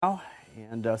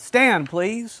And stand,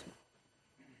 please.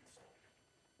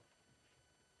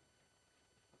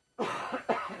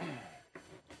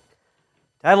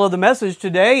 Title of the message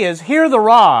today is Hear the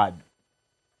Rod.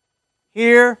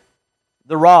 Hear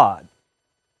the Rod.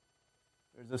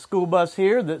 There's a school bus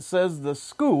here that says the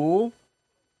School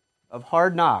of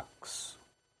Hard Knocks.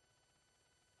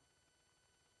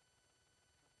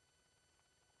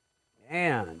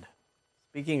 And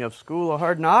speaking of School of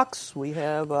Hard Knocks, we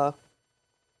have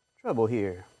trouble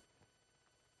here.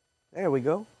 There we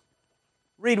go.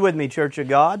 Read with me, Church of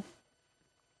God.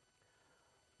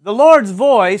 The Lord's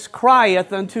voice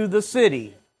crieth unto the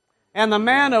city, and the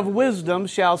man of wisdom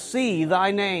shall see thy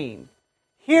name.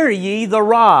 Hear ye the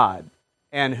rod,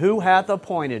 and who hath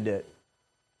appointed it?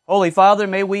 Holy Father,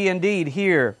 may we indeed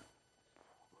hear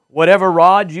whatever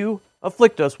rod you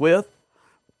afflict us with.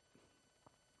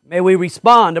 May we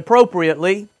respond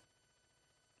appropriately.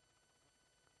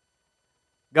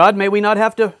 God, may we not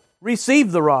have to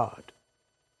receive the rod.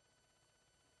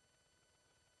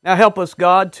 Now help us,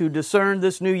 God, to discern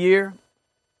this new year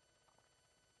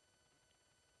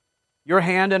your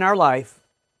hand in our life.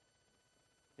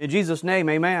 In Jesus' name,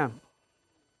 amen.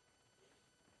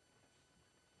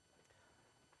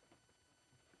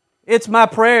 It's my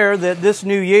prayer that this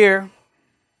new year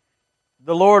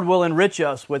the Lord will enrich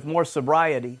us with more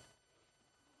sobriety.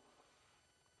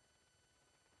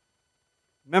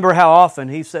 Remember how often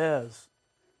He says,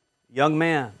 young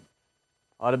men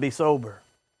ought to be sober.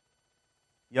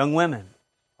 Young women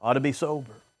ought to be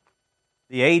sober.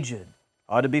 The aged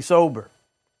ought to be sober.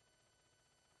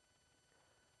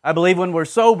 I believe when we're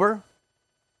sober,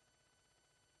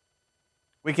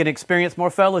 we can experience more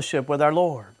fellowship with our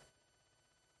Lord.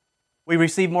 We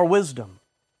receive more wisdom.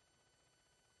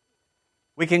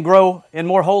 We can grow in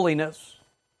more holiness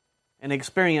and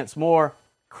experience more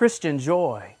Christian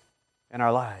joy in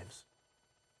our lives.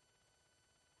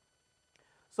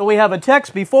 So we have a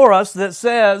text before us that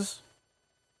says,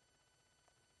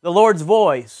 the Lord's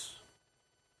voice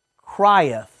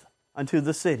crieth unto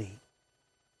the city.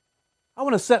 I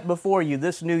want to set before you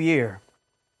this new year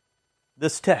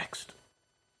this text.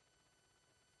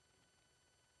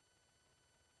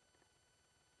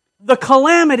 The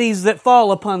calamities that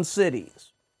fall upon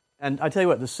cities. And I tell you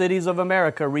what, the cities of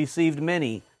America received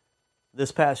many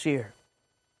this past year.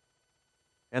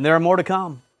 And there are more to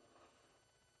come.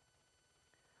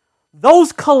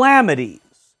 Those calamities,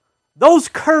 those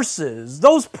curses,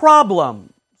 those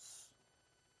problems,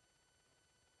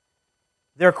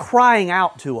 they're crying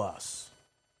out to us.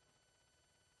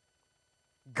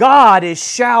 God is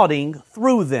shouting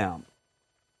through them.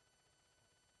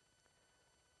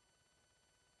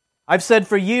 I've said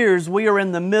for years we are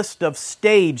in the midst of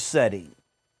stage setting.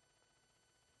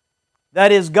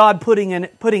 That is, God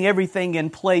putting everything in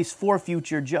place for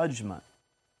future judgment.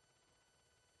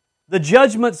 The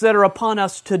judgments that are upon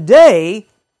us today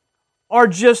are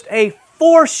just a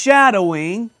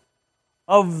foreshadowing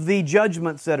of the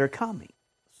judgments that are coming.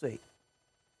 See?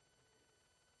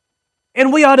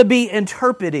 And we ought to be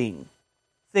interpreting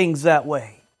things that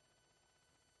way.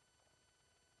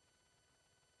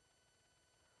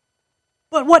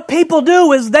 But what people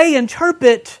do is they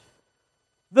interpret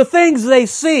the things they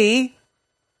see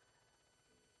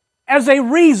as a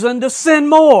reason to sin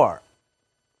more.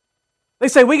 They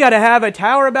say, we got to have a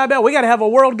Tower of Babel. We got to have a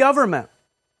world government.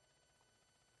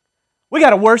 We got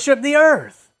to worship the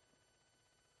earth.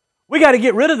 We got to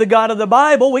get rid of the God of the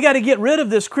Bible. We got to get rid of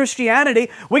this Christianity.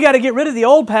 We got to get rid of the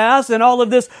old past and all of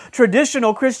this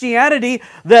traditional Christianity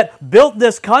that built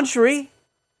this country.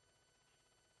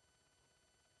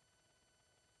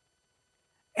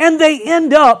 And they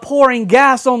end up pouring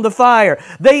gas on the fire.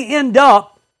 They end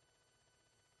up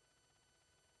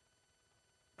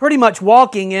pretty much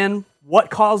walking in what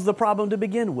caused the problem to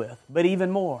begin with, but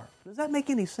even more. Does that make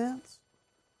any sense?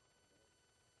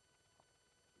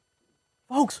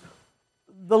 Folks,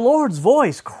 the Lord's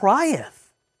voice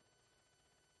crieth.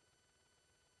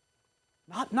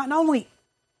 Not only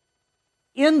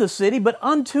in the city, but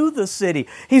unto the city.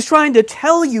 He's trying to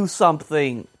tell you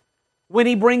something when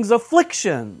He brings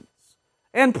afflictions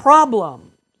and problems.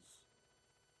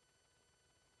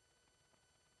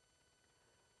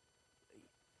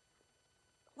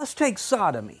 Let's take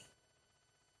sodomy.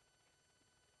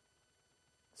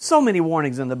 So many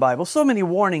warnings in the Bible, so many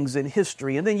warnings in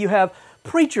history, and then you have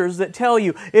preachers that tell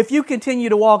you, if you continue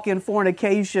to walk in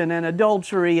fornication and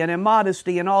adultery and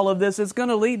immodesty and all of this, it's going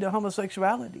to lead to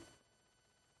homosexuality.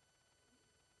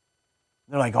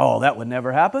 They're like, oh, that would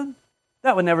never happen.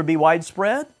 That would never be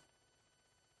widespread.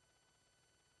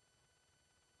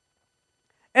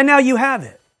 And now you have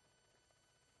it.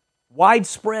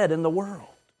 Widespread in the world.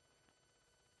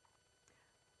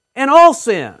 And all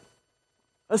sin,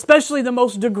 especially the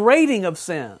most degrading of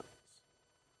sins,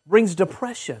 brings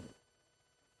depression.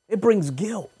 It brings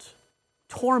guilt,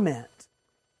 torment,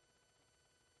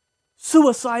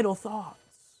 suicidal thoughts.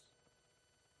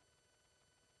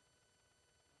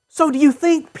 So do you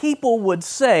think people would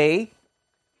say,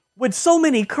 with so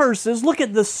many curses, look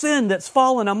at the sin that's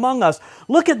fallen among us.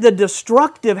 Look at the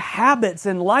destructive habits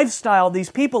and lifestyle these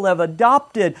people have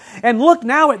adopted. And look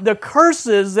now at the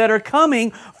curses that are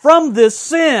coming from this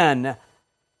sin.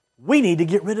 We need to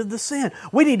get rid of the sin.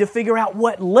 We need to figure out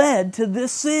what led to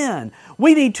this sin.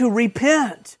 We need to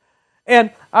repent.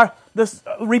 And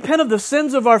repent of the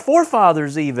sins of our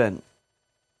forefathers even.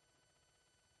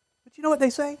 But you know what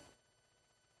they say?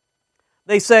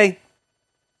 They say,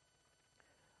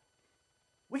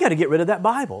 we got to get rid of that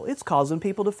Bible. It's causing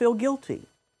people to feel guilty.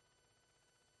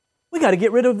 We got to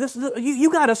get rid of this. You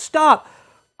got to stop.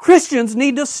 Christians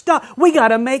need to stop. We got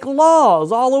to make laws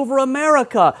all over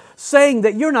America saying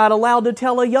that you're not allowed to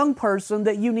tell a young person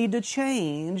that you need to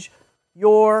change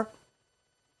your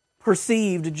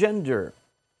perceived gender.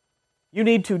 You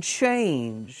need to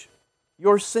change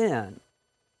your sin.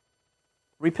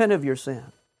 Repent of your sin.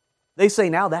 They say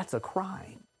now that's a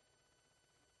crime.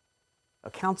 A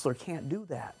counselor can't do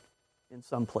that in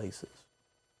some places.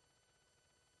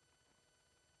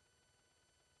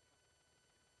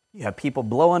 You have people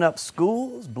blowing up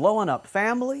schools, blowing up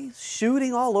families,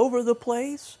 shooting all over the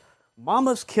place.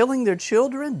 Mamas killing their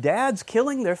children, dads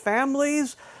killing their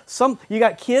families. You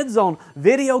got kids on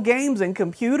video games and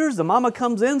computers. The mama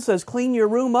comes in, says, clean your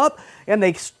room up, and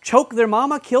they choke their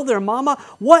mama, kill their mama.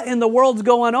 What in the world's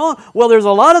going on? Well, there's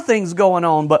a lot of things going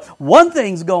on, but one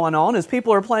thing's going on is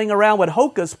people are playing around with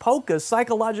hocus pocus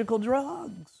psychological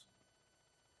drugs.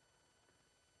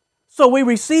 So we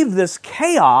receive this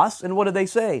chaos, and what do they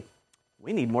say?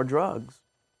 We need more drugs.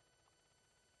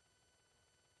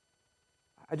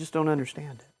 I just don't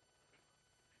understand it.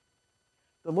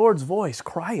 The Lord's voice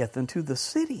crieth unto the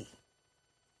city.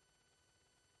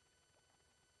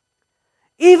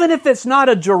 Even if it's not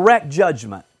a direct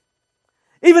judgment,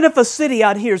 even if a city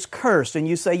out here is cursed and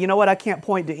you say, you know what, I can't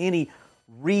point to any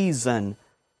reason.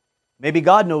 Maybe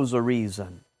God knows a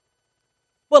reason.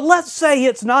 But let's say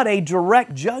it's not a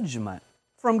direct judgment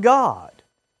from God.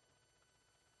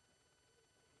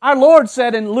 Our Lord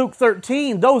said in Luke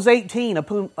 13, those 18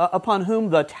 upon whom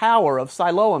the tower of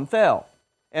Siloam fell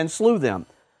and slew them,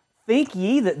 think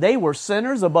ye that they were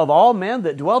sinners above all men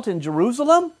that dwelt in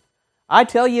Jerusalem? I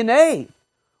tell you nay,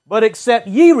 but except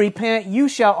ye repent, you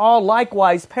shall all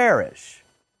likewise perish.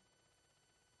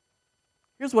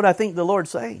 Here's what I think the Lord's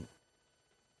saying.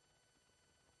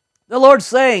 The Lord's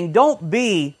saying, don't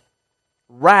be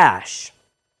rash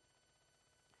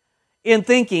in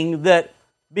thinking that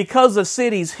because a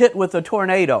city's hit with a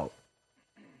tornado,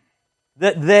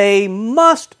 that they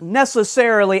must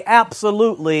necessarily,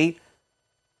 absolutely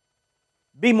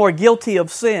be more guilty of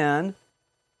sin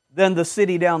than the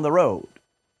city down the road.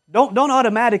 Don't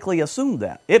automatically assume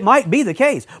that. It might be the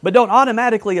case, but don't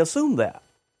automatically assume that.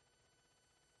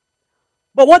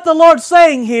 But what the Lord's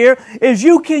saying here is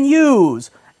you can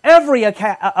use every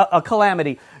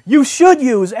calamity. You should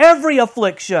use every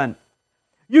affliction.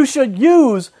 You should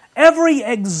use every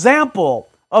example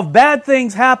of bad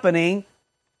things happening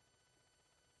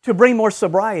to bring more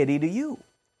sobriety to you,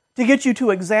 to get you to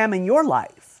examine your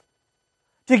life,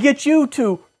 to get you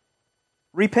to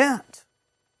repent.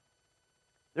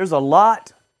 There's a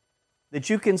lot that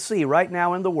you can see right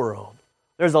now in the world.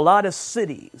 There's a lot of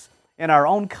cities in our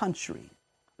own country.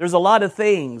 There's a lot of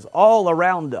things all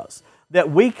around us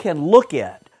that we can look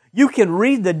at. You can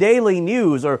read the daily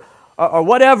news or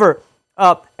whatever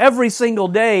every single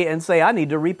day and say, I need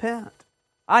to repent.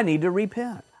 I need to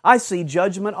repent. I see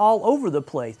judgment all over the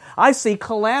place. I see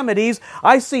calamities.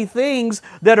 I see things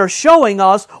that are showing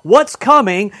us what's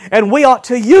coming, and we ought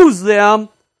to use them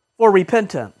for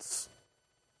repentance.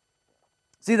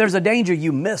 See, there's a danger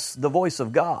you miss the voice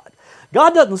of God.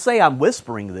 God doesn't say, I'm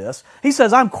whispering this. He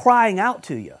says, I'm crying out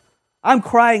to you. I'm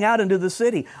crying out into the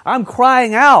city. I'm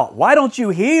crying out. Why don't you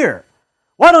hear?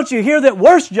 Why don't you hear that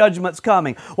worse judgment's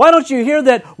coming? Why don't you hear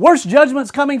that worse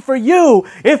judgment's coming for you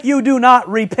if you do not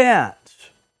repent?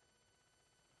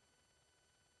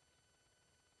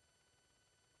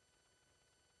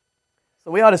 So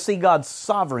we ought to see God's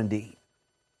sovereignty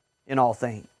in all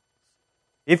things.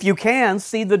 If you can,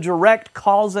 see the direct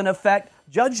cause and effect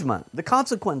judgment, the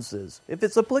consequences, if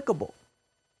it's applicable.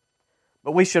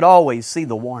 But we should always see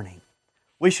the warning.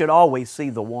 We should always see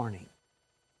the warning.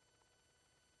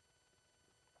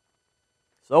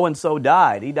 So-and-so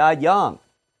died. He died young.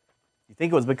 You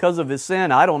think it was because of his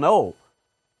sin? I don't know.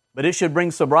 But it should bring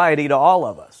sobriety to all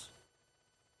of us.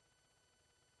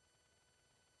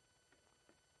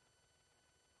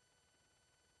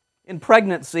 In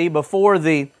pregnancy, before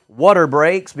the water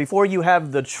breaks, before you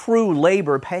have the true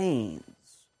labor pains,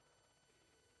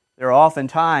 there are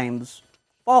oftentimes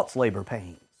false labor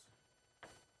pains.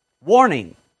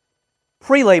 Warning,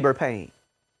 pre-labor pain.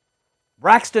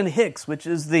 Braxton Hicks, which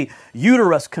is the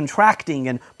uterus contracting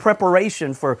in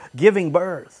preparation for giving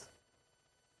birth.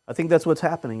 I think that's what's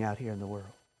happening out here in the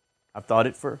world. I've thought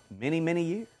it for many, many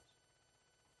years.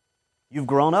 You've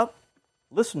grown up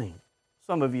listening,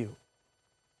 some of you,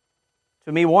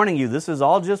 to me warning you. This is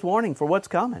all just warning for what's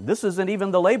coming. This isn't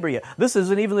even the labor yet. This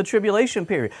isn't even the tribulation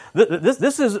period.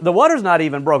 This is the water's not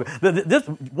even broken.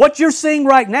 What you're seeing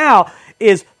right now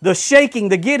is the shaking,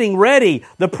 the getting ready,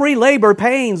 the pre-labor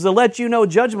pains to let you know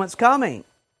judgment's coming.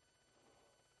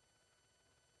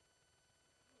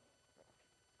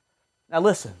 Now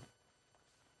listen.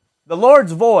 The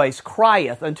Lord's voice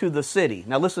crieth unto the city.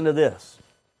 Now listen to this.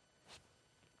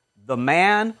 The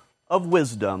man of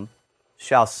wisdom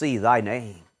shall see thy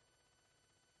name.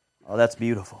 Oh, that's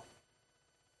beautiful.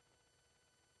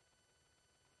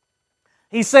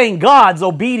 He's saying God's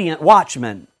obedient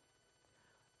watchman.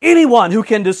 Anyone who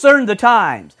can discern the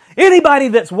times, anybody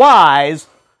that's wise,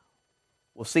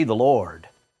 will see the Lord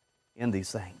in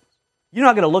these things. You're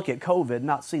not going to look at COVID and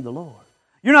not see the Lord.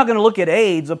 You're not going to look at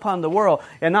AIDS upon the world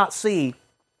and not see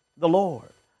the Lord.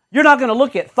 You're not going to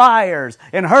look at fires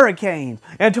and hurricanes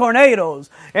and tornadoes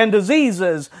and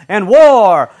diseases and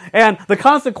war and the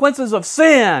consequences of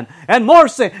sin and more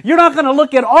sin. You're not going to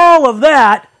look at all of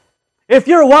that. If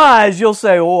you're wise, you'll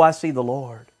say, oh, I see the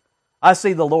Lord. I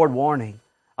see the Lord warning.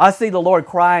 I see the Lord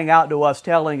crying out to us,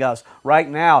 telling us, right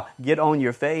now, get on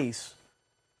your face.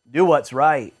 Do what's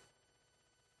right.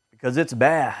 Because it's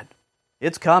bad.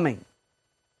 It's coming.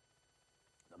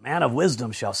 The man of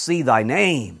wisdom shall see thy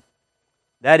name.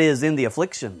 That is, in the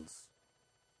afflictions.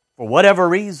 For whatever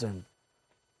reason,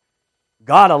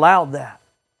 God allowed that.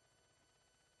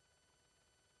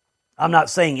 I'm not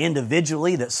saying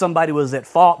individually that somebody was at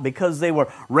fault because they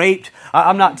were raped.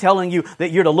 I'm not telling you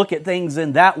that you're to look at things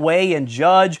in that way and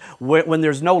judge when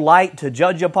there's no light to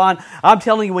judge upon. I'm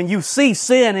telling you, when you see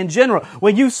sin in general,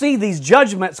 when you see these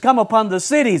judgments come upon the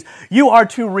cities, you are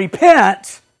to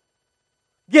repent,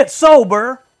 get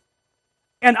sober,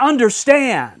 and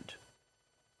understand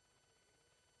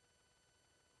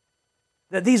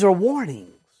that these are warnings.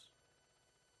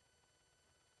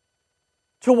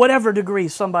 To whatever degree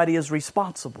somebody is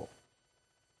responsible.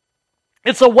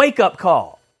 It's a wake-up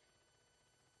call.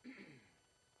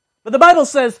 But the Bible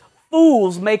says,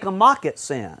 fools make a mock at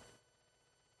sin.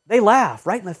 They laugh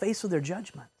right in the face of their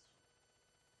judgments.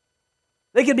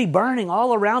 They could be burning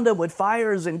all around them with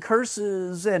fires and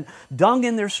curses and dung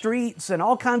in their streets and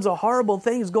all kinds of horrible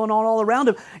things going on all around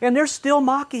them, and they're still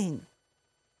mocking.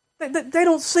 They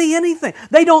don't see anything.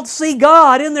 They don't see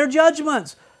God in their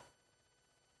judgments.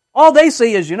 All they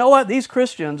see is, you know what? These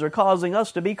Christians are causing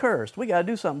us to be cursed. We got to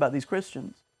do something about these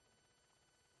Christians.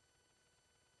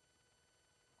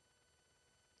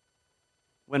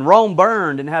 When Rome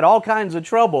burned and had all kinds of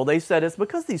trouble, they said it's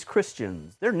because these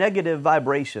Christians, they're negative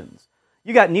vibrations.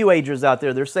 You got New Agers out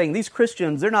there, they're saying these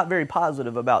Christians, they're not very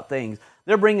positive about things.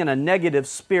 They're bringing a negative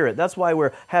spirit. That's why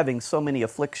we're having so many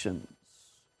afflictions.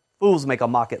 Fools make a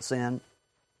mock at sin.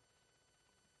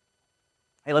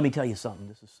 Hey, let me tell you something.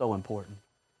 This is so important.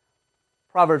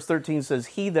 Proverbs 13 says,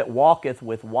 he that walketh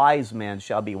with wise men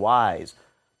shall be wise.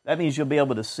 That means you'll be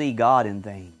able to see God in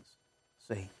things.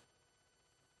 See?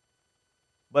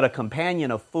 But a companion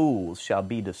of fools shall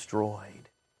be destroyed.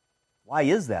 Why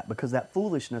is that? Because that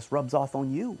foolishness rubs off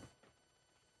on you.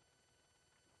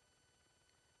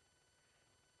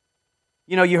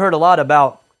 You know, you heard a lot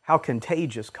about how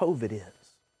contagious COVID is.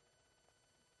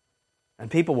 And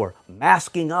people were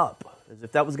masking up as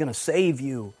if that was going to save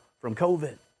you from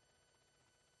COVID.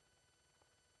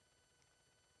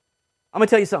 I'm going to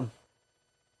tell you something.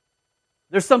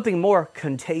 There's something more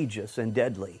contagious and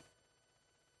deadly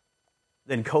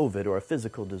than COVID or a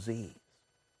physical disease.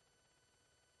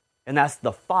 And that's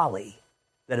the folly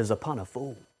that is upon a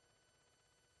fool.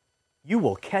 You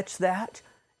will catch that.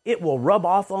 It will rub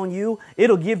off on you.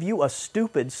 It'll give you a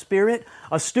stupid spirit.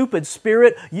 A stupid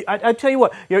spirit. I tell you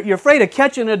what, you're afraid of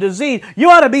catching a disease. You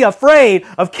ought to be afraid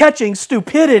of catching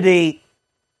stupidity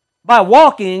by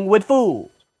walking with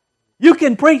fools. You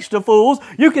can preach to fools.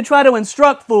 You can try to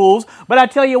instruct fools. But I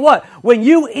tell you what, when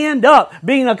you end up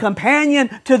being a companion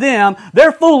to them,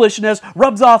 their foolishness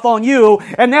rubs off on you,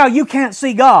 and now you can't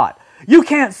see God. You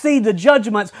can't see the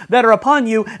judgments that are upon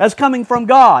you as coming from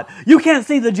God. You can't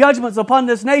see the judgments upon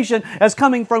this nation as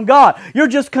coming from God. You're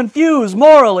just confused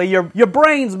morally. Your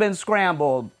brain's been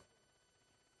scrambled.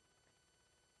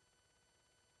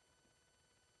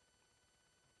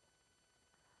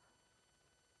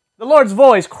 The Lord's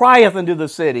voice crieth unto the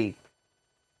city. You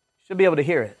should be able to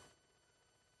hear it.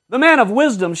 The man of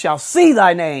wisdom shall see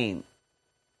thy name.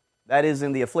 That is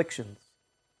in the afflictions.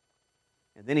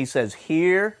 And then he says,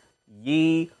 hear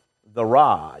ye the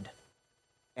rod,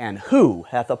 and who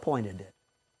hath appointed it?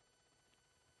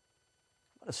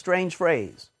 What a strange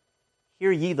phrase.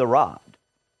 Hear ye the rod.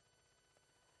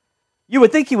 You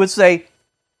would think he would say,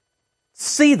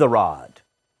 see the rod.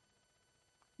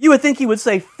 You would think he would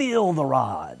say, feel the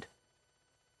rod.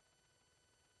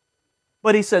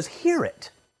 But he says, hear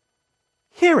it.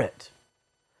 Hear it.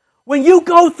 When you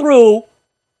go through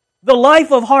the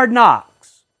life of hard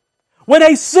knocks, when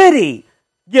a city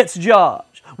gets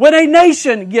judged, when a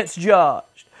nation gets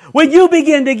judged, when you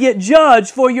begin to get judged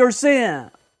for your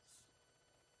sin,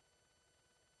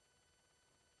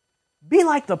 be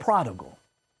like the prodigal.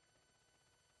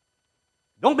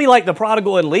 Don't be like the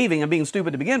prodigal in leaving and being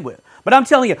stupid to begin with. But I'm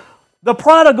telling you, the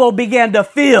prodigal began to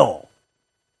feel.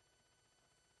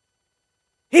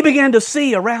 He began to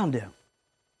see around him.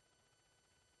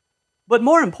 But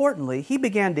more importantly, he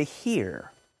began to hear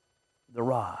the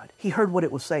rod. He heard what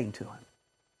it was saying to him.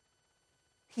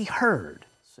 He heard,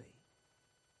 see.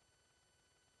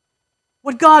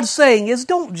 What God's saying is,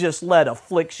 don't just let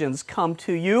afflictions come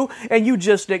to you and you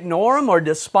just ignore them or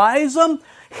despise them.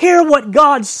 Hear what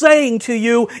God's saying to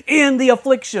you in the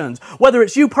afflictions, whether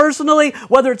it's you personally,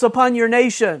 whether it's upon your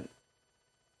nation.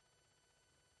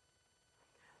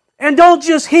 And don't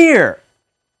just hear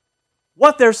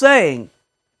what they're saying,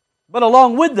 but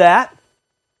along with that,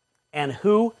 and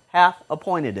who hath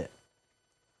appointed it?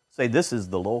 Say, this is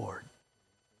the Lord.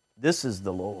 This is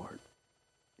the Lord.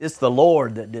 It's the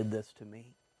Lord that did this to me.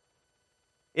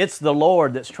 It's the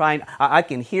Lord that's trying. I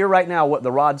can hear right now what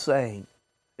the rod's saying.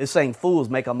 It's saying, fools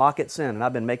make a mock at sin, and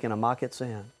I've been making a mock at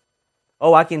sin.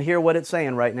 Oh, I can hear what it's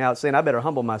saying right now. It's saying, I better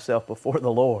humble myself before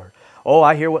the Lord. Oh,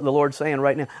 I hear what the Lord's saying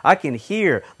right now. I can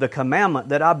hear the commandment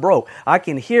that I broke. I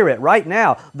can hear it right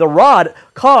now. The rod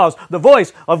caused the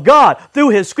voice of God through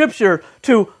His Scripture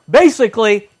to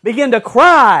basically begin to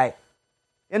cry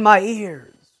in my ears.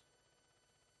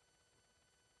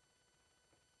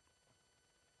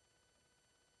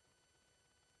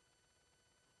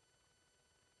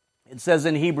 It says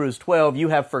in Hebrews 12, you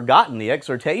have forgotten the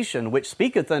exhortation which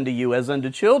speaketh unto you as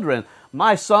unto children.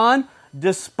 My son,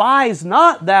 despise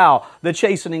not thou the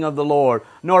chastening of the Lord,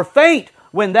 nor faint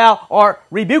when thou art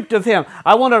rebuked of Him.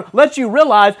 I want to let you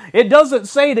realize it doesn't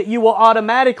say that you will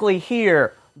automatically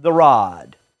hear the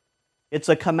rod. It's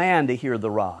a command to hear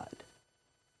the rod.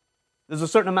 There's a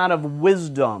certain amount of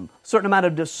wisdom, a certain amount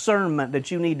of discernment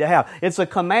that you need to have. It's a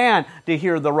command to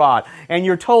hear the rod. And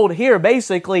you're told here,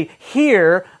 basically,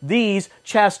 hear these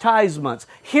chastisements.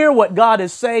 Hear what God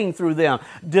is saying through them.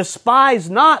 Despise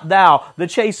not thou the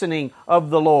chastening of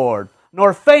the Lord,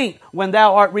 nor faint when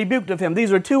thou art rebuked of Him.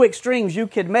 These are two extremes you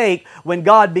could make when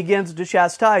God begins to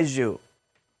chastise you.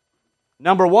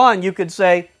 Number one, you could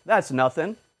say, that's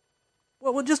nothing.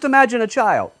 Well, just imagine a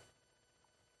child.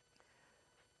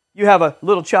 You have a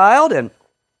little child and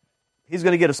he's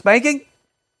going to get a spanking.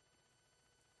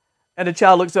 And the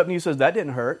child looks up and you says, that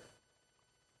didn't hurt.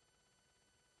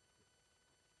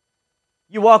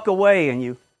 You walk away and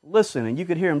you listen and you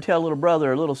could hear him tell little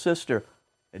brother or little sister,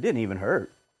 it didn't even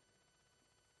hurt.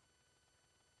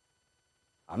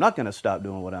 I'm not going to stop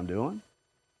doing what I'm doing.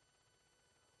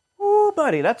 Ooh,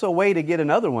 buddy, that's a way to get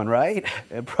another one, right?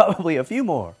 And probably a few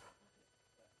more.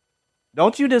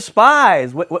 Don't you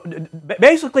despise.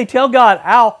 Basically tell God,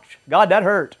 ouch, God, that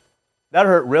hurt. That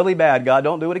hurt really bad, God.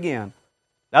 Don't do it again.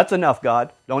 That's enough, God.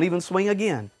 Don't even swing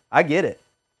again. I get it.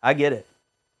 I get it.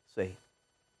 See.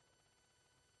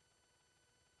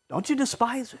 Don't you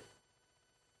despise it.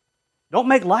 Don't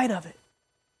make light of it.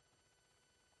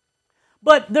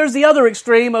 But there's the other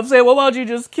extreme of saying, well, why don't you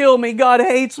just kill me? God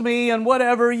hates me and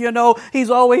whatever,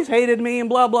 He's always hated me and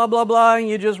blah, blah, blah, blah. And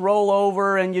you just roll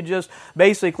over and you just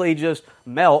basically just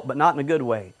melt, but not in a good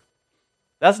way.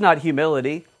 That's not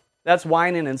humility. That's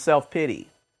whining and self-pity,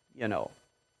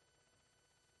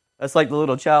 That's like the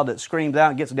little child that screams out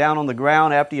and gets down on the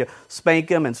ground after you spank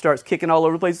him and starts kicking all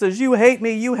over the place. Says, you hate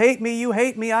me, you hate me, you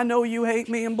hate me. I know you hate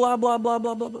me and blah, blah, blah,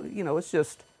 blah, blah, blah. It's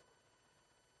just...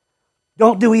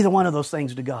 Don't do either one of those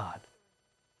things to God.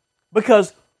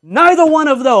 Because neither one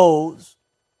of those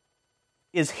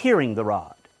is hearing the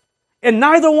rod. And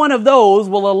neither one of those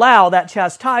will allow that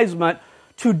chastisement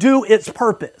to do its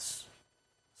purpose.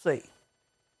 See.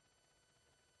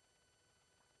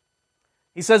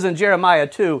 He says in Jeremiah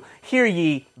 2, hear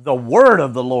ye the word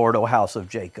of the Lord, O house of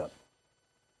Jacob.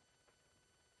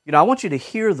 I want you to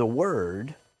hear the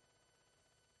word,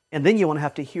 and then you want to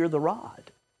have to hear the rod.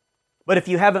 But if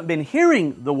you haven't been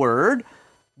hearing the word,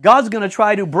 God's going to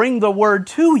try to bring the Word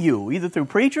to you, either through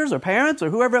preachers or parents or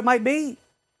whoever it might be.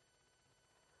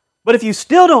 But if you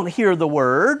still don't hear the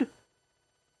Word,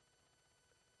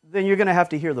 then you're going to have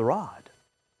to hear the rod.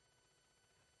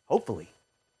 Hopefully.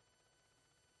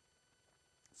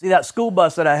 See that school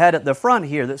bus that I had at the front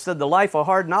here that said the life of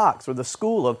hard knocks or the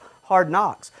school of hard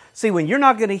knocks. See, when you're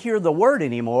not going to hear the Word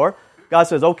anymore, God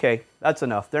says, okay, that's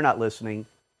enough. They're not listening.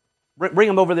 Bring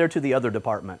them over there to the other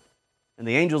department. And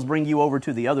the angels bring you over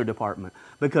to the other department.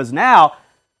 Because now,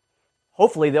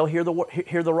 hopefully they'll hear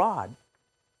the rod.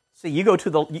 See, you go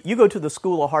to the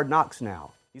school of hard knocks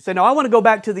now. You say, no, I want to go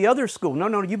back to the other school.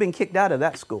 No, you've been kicked out of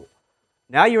that school.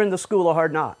 Now you're in the school of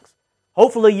hard knocks.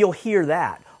 Hopefully you'll hear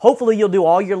that. Hopefully you'll do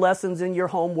all your lessons and your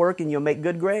homework and you'll make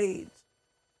good grades.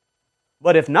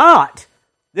 But if not,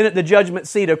 then at the judgment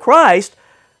seat of Christ,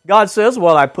 God says,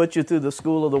 well, I put you through the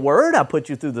school of the Word, I put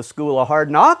you through the school of hard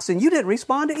knocks, and you didn't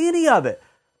respond to any of it.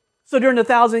 So during the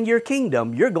 1,000-year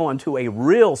kingdom, you're going to a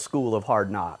real school of hard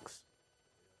knocks.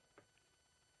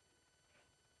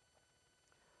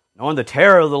 Knowing the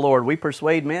terror of the Lord, we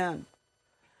persuade men.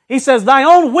 He says, thy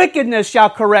own wickedness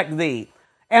shall correct thee,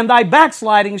 and thy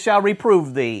backsliding shall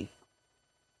reprove thee.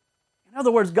 In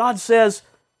other words, God says,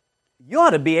 you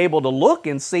ought to be able to look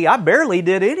and see, I barely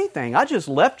did anything. I just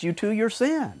left you to your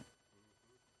sin.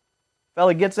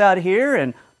 Fella gets out here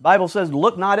and the Bible says,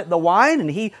 look not at the wine, and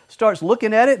he starts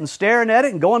looking at it and staring at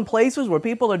it and going places where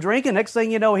people are drinking. Next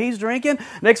thing you know, he's drinking.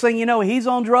 Next thing you know, he's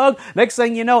on drugs. Next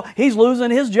thing you know, he's losing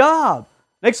his job.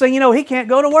 Next thing you know, he can't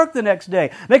go to work the next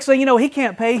day. Next thing you know, he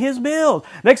can't pay his bills.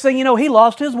 Next thing you know, he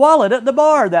lost his wallet at the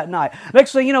bar that night.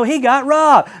 Next thing you know, he got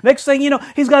robbed. Next thing you know,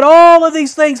 he's got all of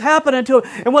these things happening to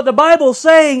him. And what the Bible's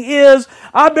saying is,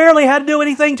 I barely had to do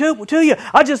anything to you.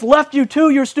 I just left you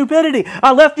to your stupidity.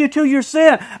 I left you to your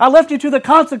sin. I left you to the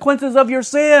consequences of your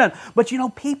sin. But you know,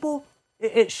 people,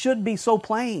 it should be so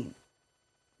plain.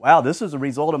 Wow, this is a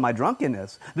result of my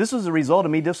drunkenness. This is a result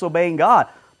of me disobeying God.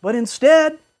 But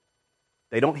instead,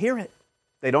 they don't hear it.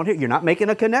 They don't hear it. You're not making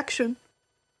a connection.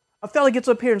 A fella gets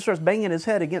up here and starts banging his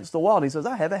head against the wall and he says,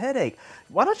 I have a headache.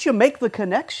 Why don't you make the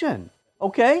connection?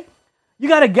 Okay? You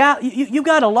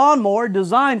got a lawnmower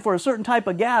designed for a certain type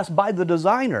of gas by the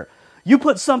designer. You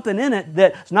put something in it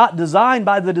that's not designed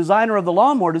by the designer of the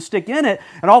lawnmower to stick in it,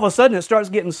 and all of a sudden it starts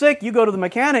getting sick. You go to the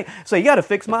mechanic, say, you got to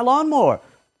fix my lawnmower.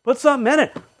 Put something in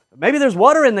it. Maybe there's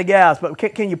water in the gas, but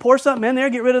can you pour something in there,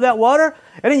 get rid of that water?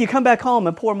 And then you come back home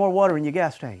and pour more water in your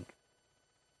gas tank.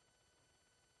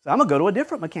 So I'm going to go to a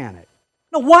different mechanic.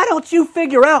 No, why don't you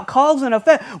figure out cause and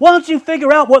effect? Why don't you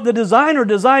figure out what the designer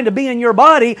designed to be in your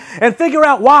body and figure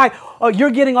out why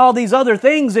you're getting all these other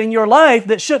things in your life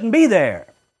that shouldn't be there?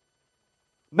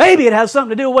 Maybe it has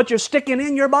something to do with what you're sticking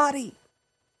in your body.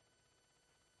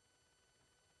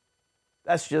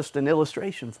 That's just an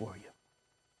illustration for you.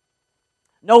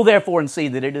 Know therefore and see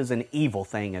that it is an evil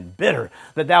thing and bitter,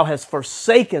 that thou hast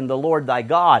forsaken the Lord thy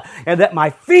God, and that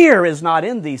my fear is not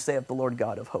in thee, saith the Lord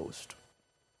God of hosts.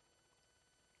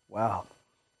 Wow.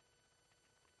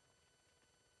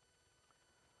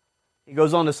 He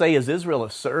goes on to say, is Israel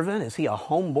a servant? Is he a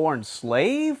homeborn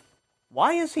slave?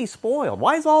 Why is he spoiled?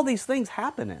 Why is all these things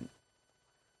happening?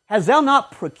 Hast thou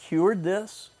not procured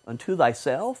this unto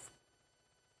thyself?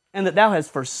 And that thou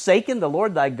hast forsaken the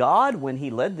Lord thy God when he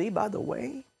led thee by the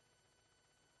way?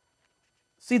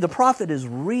 See, the prophet is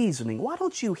reasoning. Why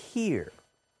don't you hear?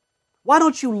 Why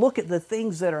don't you look at the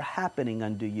things that are happening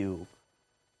unto you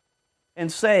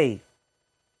and say,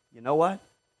 you know what?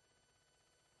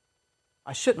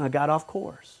 I shouldn't have got off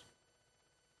course.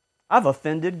 I've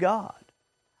offended God.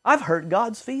 I've hurt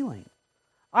God's feeling.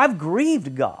 I've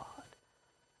grieved God.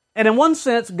 And in one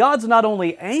sense, God's not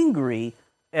only angry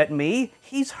at me,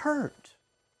 He's hurt.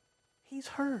 He's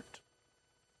hurt.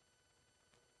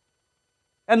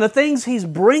 And the things He's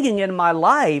bringing in my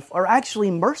life are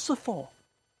actually merciful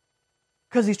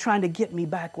because He's trying to get me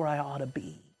back where I ought to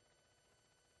be.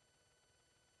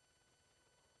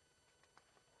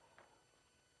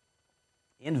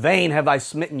 In vain have I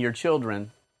smitten your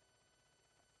children.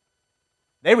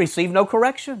 They received no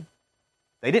correction.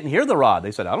 They didn't hear the rod.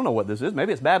 They said, I don't know what this is.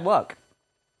 Maybe it's bad luck.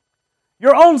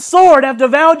 Your own sword have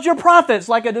devoured your prophets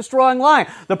like a destroying lion.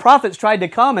 The prophets tried to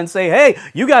come and say, hey,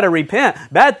 you got to repent.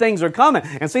 Bad things are coming.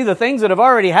 And see, the things that have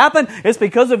already happened, it's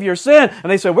because of your sin.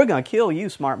 And they said, we're going to kill you,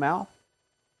 smart mouth.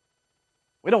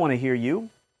 We don't want to hear you,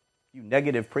 you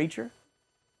negative preacher.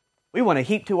 We want to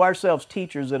heap to ourselves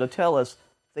teachers that'll tell us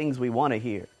things we want to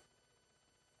hear.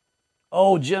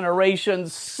 O generation,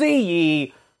 see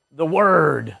ye the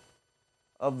word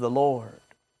of the Lord.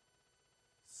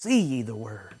 See ye the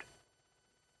word.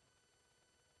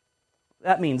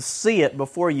 That means see it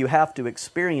before you have to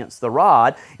experience the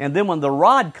rod. And then when the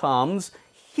rod comes,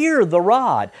 hear the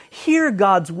rod. Hear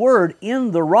God's word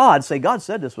in the rod. Say, God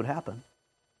said this would happen.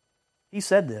 He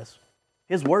said this.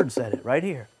 His word said it right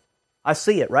here. I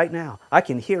see it right now. I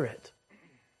can hear it.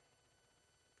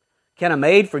 Can a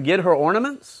maid forget her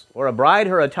ornaments, or a bride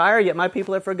her attire? Yet my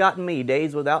people have forgotten me,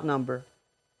 days without number.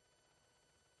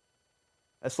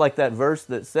 That's like that verse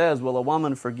that says, will a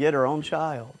woman forget her own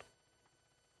child?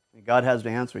 And God has to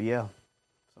answer, yeah,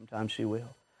 sometimes she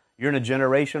will. You're in a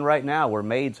generation right now where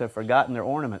maids have forgotten their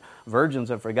ornament. Virgins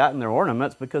have forgotten their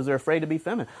ornaments because they're afraid to be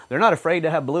feminine. They're not afraid to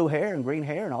have blue hair and green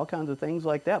hair and all kinds of things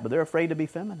like that, but they're afraid to be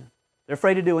feminine. They're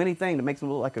afraid to do anything that makes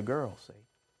them look like a girl, see?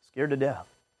 Scared to death.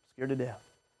 Scared to death.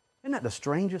 Isn't that the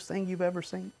strangest thing you've ever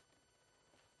seen?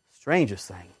 Strangest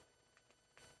thing.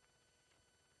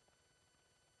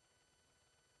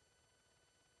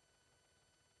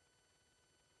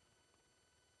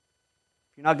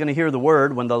 If you're not going to hear the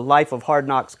word when the life of hard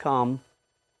knocks come,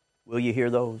 will you hear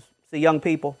those? See, young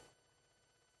people,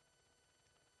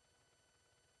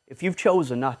 if you've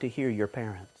chosen not to hear your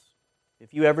parents,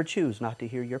 if you ever choose not to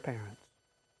hear your parents,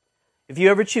 if you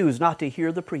ever choose not to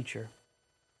hear the preacher,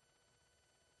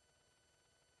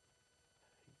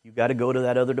 you've got to go to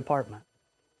that other department.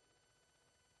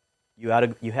 You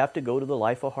have to go to the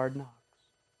life of hard knocks.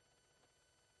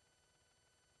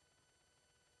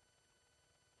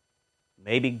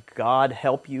 Maybe God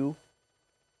help you.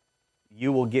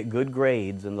 You will get good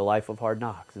grades in the life of hard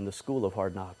knocks, in the school of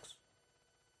hard knocks.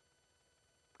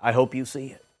 I hope you see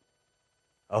it.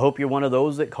 I hope you're one of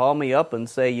those that call me up and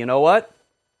say, you know what?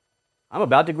 I'm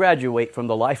about to graduate from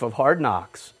the life of hard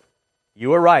knocks. You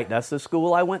were right. That's the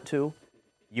school I went to.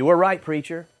 You were right,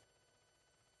 preacher.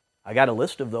 I got a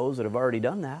list of those that have already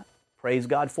done that. Praise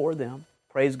God for them.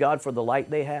 Praise God for the light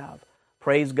they have.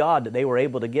 Praise God that they were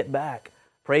able to get back.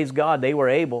 Praise God they were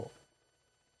able,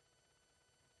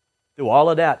 through all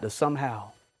of that, to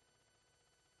somehow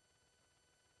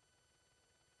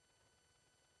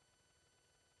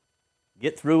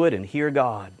get through it and hear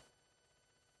God.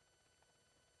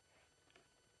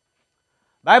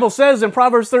 Bible says in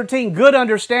Proverbs 13, good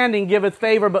understanding giveth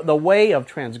favor, but the way of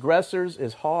transgressors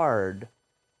is hard.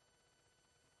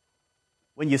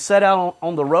 When you set out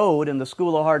on the road in the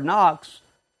school of hard knocks,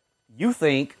 you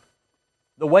think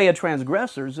the way of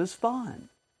transgressors is fun,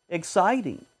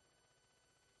 exciting.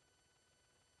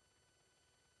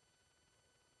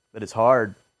 But it's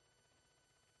hard.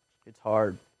 It's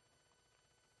hard.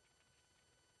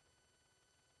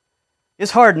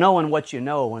 It's hard knowing what you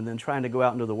know and then trying to go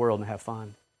out into the world and have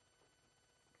fun.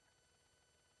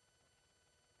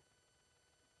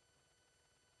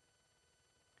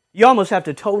 You almost have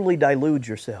to totally delude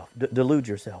yourself.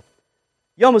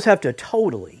 You almost have to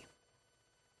totally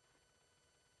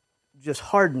just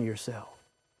harden yourself.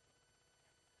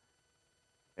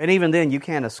 And even then, you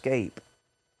can't escape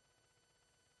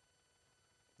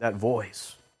that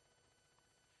voice.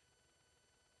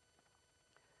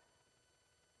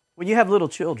 When you have little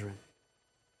children,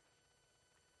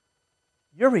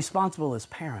 you're responsible as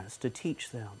parents to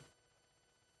teach them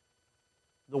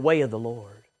the way of the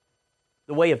Lord,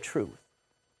 the way of truth.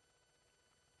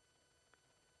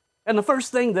 And the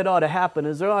first thing that ought to happen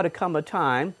is there ought to come a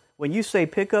time when you say,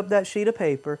 pick up that sheet of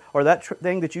paper or that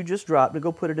thing that you just dropped and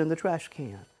go put it in the trash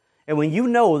can. And when you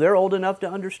know they're old enough to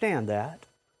understand that,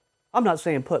 I'm not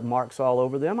saying put marks all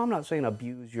over them. I'm not saying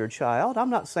abuse your child.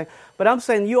 But I'm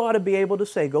saying you ought to be able to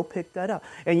say, go pick that up.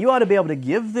 And you ought to be able to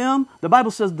give them, the Bible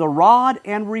says the rod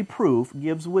and reproof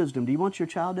gives wisdom. Do you want your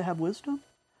child to have wisdom?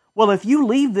 Well, if you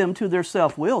leave them to their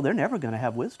self-will, they're never going to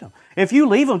have wisdom. If you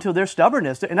leave them to their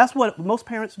stubbornness, and that's what most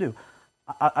parents do.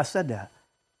 I said that.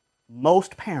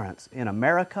 Most parents in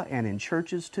America and in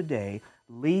churches today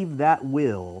leave that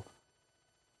will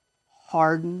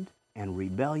hardened and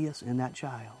rebellious in that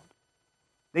child.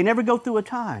 They never go through a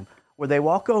time where they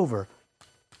walk over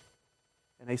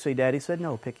and they say, Daddy said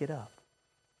no, pick it up.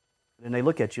 And then they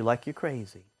look at you like you're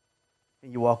crazy.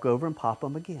 And you walk over and pop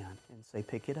them again and say,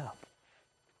 pick it up.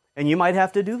 And you might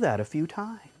have to do that a few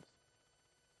times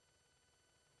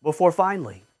before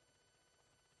finally,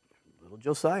 little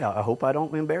Josiah, I hope I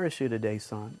don't embarrass you today,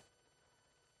 son.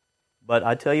 But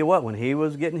I tell you what, when he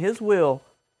was getting his will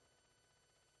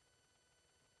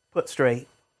put straight,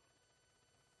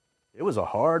 it was a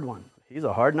hard one. He's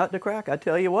a hard nut to crack. I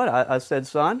tell you what, I said,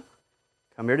 son,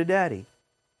 come here to Daddy.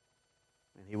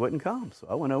 And he wouldn't come. So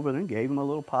I went over there and gave him a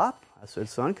little pop. I said,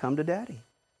 son, come to Daddy.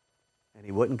 And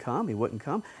he wouldn't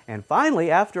come. And finally,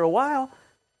 after a while,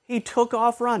 he took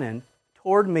off running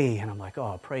toward me. And I'm like,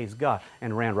 oh, praise God.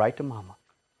 And ran right to Mama.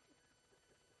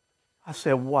 I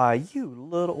said, why, you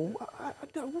little,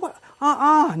 what?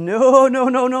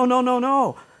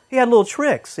 No. He had a little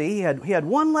trick, see? He had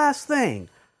one last thing,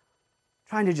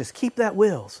 trying to just keep that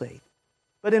will, see?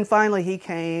 But then finally he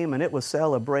came, and it was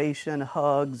celebration,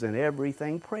 hugs, and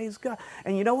everything. Praise God.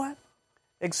 And you know what?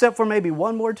 Except for maybe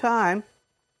one more time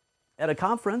at a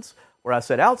conference where I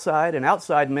sat outside, and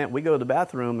outside meant we go to the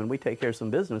bathroom and we take care of some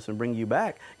business and bring you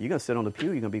back. You're going to sit on the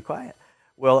pew, you're going to be quiet.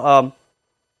 Well,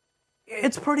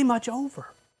 it's pretty much over.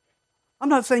 I'm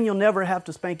not saying you'll never have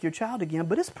to spank your child again,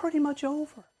 but it's pretty much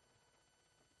over.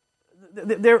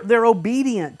 They're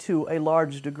obedient to a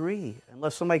large degree,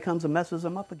 unless somebody comes and messes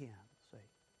them up again. See?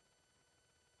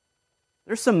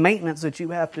 There's some maintenance that you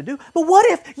have to do. But what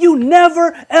if you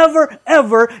never, ever,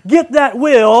 ever get that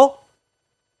will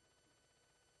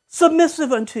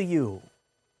submissive unto you?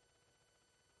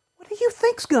 What do you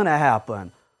think's going to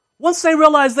happen? Once they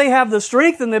realize they have the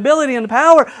strength and the ability and the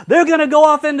power, they're going to go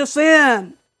off into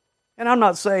sin. And I'm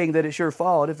not saying that it's your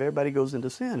fault if everybody goes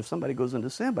into sin, if somebody goes into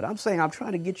sin, but I'm saying I'm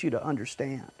trying to get you to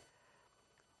understand.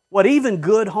 What even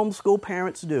good homeschool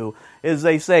parents do is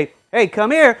they say, hey,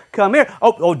 come here.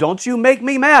 Oh, don't you make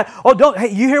me mad. Oh, don't, hey,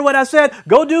 you hear what I said?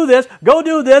 Go do this.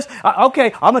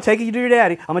 Okay, I'm going to take you to your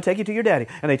daddy.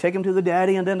 And they take him to the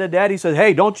daddy, and then the daddy says,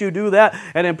 hey, don't you do that.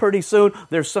 And then pretty soon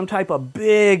there's some type of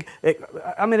big,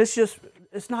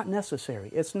 it's not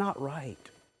necessary. It's not right.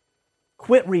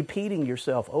 Quit repeating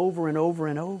yourself over and over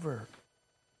and over.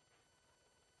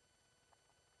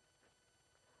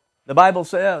 The Bible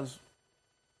says,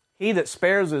 he that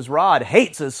spares his rod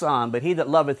hates his son, but he that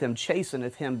loveth him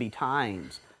chasteneth him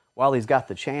betimes while he's got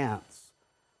the chance.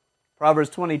 Proverbs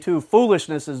 22,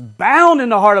 foolishness is bound in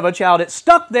the heart of a child. It's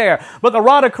stuck there, but the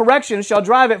rod of correction shall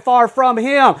drive it far from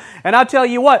him. And I tell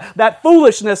you what, that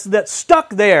foolishness that's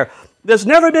stuck there, that's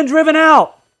never been driven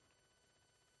out.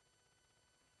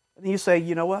 And you say,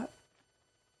 you know what?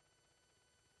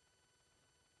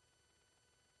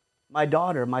 My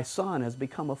daughter, my son has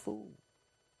become a fool.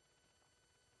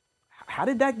 How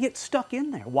did that get stuck in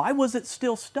there? Why was it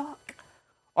still stuck?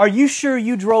 Are you sure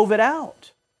you drove it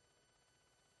out?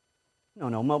 No.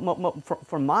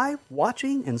 From my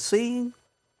watching and seeing,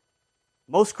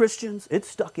 most Christians, it's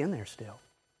stuck in there still.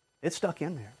 It's stuck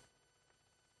in there.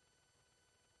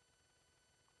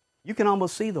 You can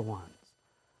almost see the ones.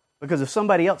 Because if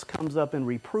somebody else comes up and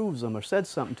reproves them or says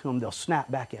something to them, they'll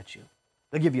snap back at you.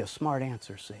 They'll give you a smart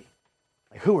answer, see.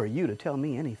 Like, who are you to tell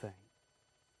me anything?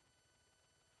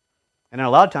 And then a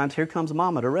lot of times, here comes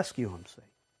mama to rescue them, see.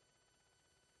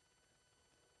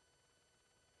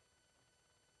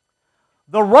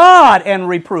 The rod and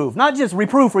reproof, not just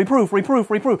reproof.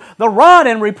 The rod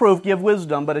and reproof give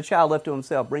wisdom, but a child left to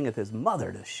himself bringeth his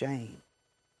mother to shame.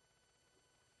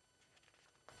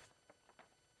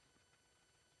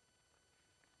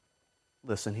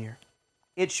 Listen here.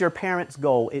 It's your parents'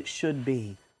 goal, it should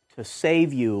be, to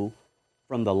save you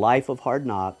from the life of hard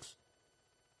knocks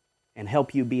and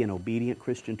help you be an obedient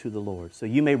Christian to the Lord. So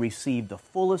you may receive the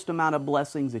fullest amount of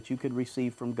blessings that you could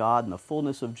receive from God and the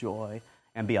fullness of joy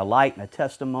and be a light and a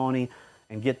testimony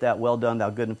and get that well done, thou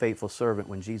good and faithful servant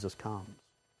when Jesus comes.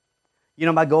 You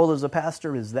know, my goal as a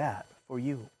pastor is that for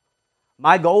you.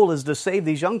 My goal is to save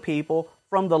these young people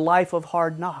from the life of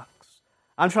hard knocks.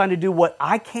 I'm trying to do what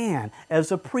I can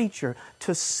as a preacher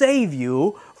to save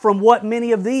you from what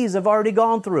many of these have already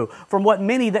gone through, from what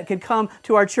many that could come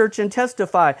to our church and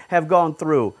testify have gone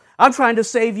through. I'm trying to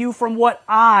save you from what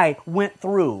I went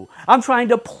through. I'm trying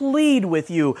to plead with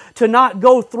you to not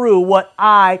go through what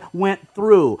I went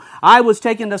through. I was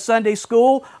taken to Sunday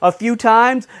school a few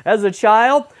times as a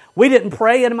child. We didn't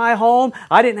pray in my home.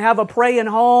 I didn't have a praying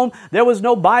home. There was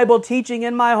no Bible teaching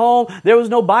in my home. There was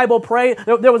no Bible pray.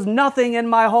 There was nothing in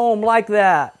my home like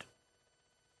that.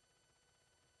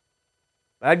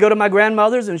 I'd go to my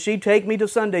grandmother's and she'd take me to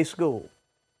Sunday school.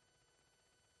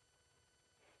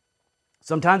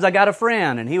 Sometimes I got a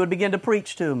friend and he would begin to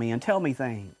preach to me and tell me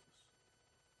things.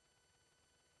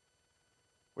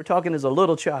 We're talking as a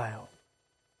little child.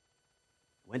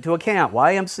 Went to a camp,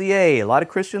 YMCA, a lot of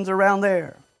Christians around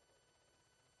there.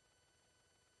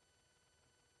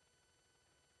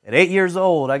 At 8 years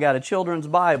old, I got a children's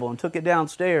Bible and took it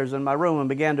downstairs in my room and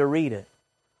began to read it.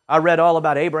 I read all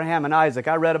about Abraham and Isaac.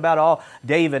 I read about all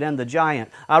David and the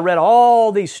giant. I read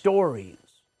all these stories.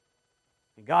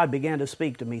 And God began to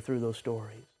speak to me through those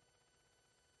stories.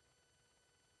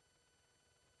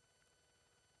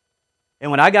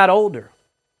 And when I got older,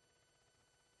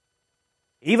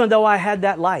 even though I had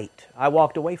that light, I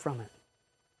walked away from it.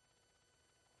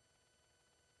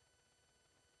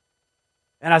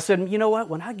 And I said, you know what,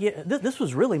 when I get, this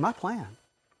was really my plan.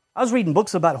 I was reading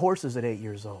books about horses at 8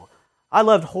 years old. I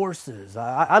loved horses.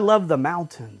 I loved the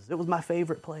mountains. It was my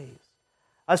favorite place.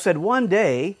 I said, one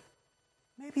day,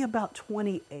 maybe about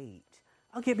 28,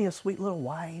 I'll get me a sweet little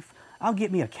wife. I'll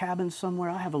get me a cabin somewhere.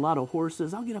 I'll have a lot of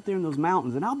horses. I'll get up there in those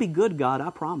mountains, and I'll be good, God,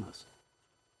 I promise.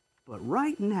 But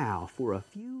right now, for a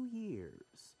few years,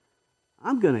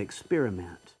 I'm going to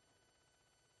experiment.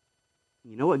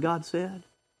 You know what God said?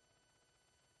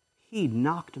 He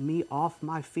knocked me off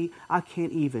my feet. I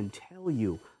can't even tell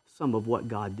you some of what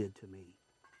God did to me.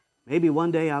 Maybe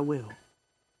one day I will.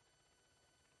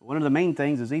 One of the main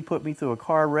things is He put me through a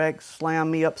car wreck,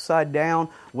 slammed me upside down,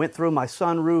 went through my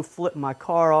sunroof, flipped my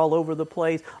car all over the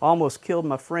place, almost killed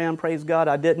my friend. Praise God,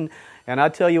 I didn't. And I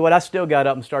tell you what, I still got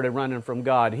up and started running from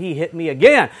God. He hit me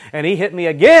again, and He hit me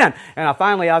again. And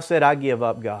I said, I give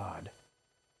up God.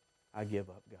 I give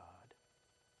up God.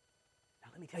 Now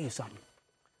let me tell you something.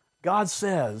 God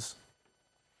says,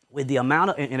 with the amount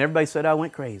of, and everybody said I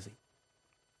went crazy.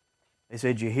 They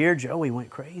said, you hear, Joey went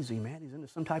crazy, man. He's into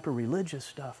some type of religious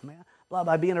stuff, man. Blah,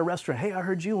 blah, be in a restaurant. Hey, I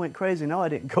heard you went crazy. No, I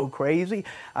didn't go crazy.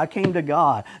 I came to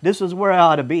God. This is where I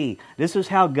ought to be. This is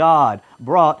how God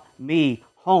brought me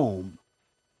home.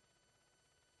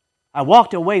 I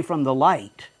walked away from the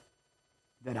light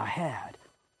that I had.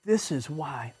 This is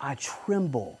why I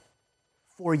tremble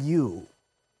for you.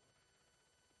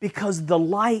 Because the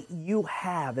light you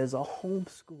have as a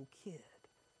homeschool kid,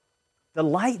 the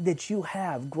light that you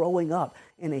have growing up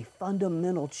in a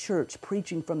fundamental church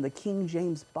preaching from the King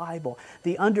James Bible,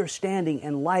 the understanding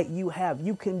and light you have,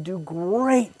 you can do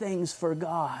great things for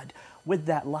God with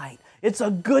that light. It's a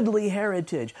goodly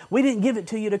heritage. We didn't give it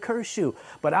to you to curse you,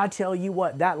 but I tell you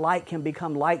what, that light can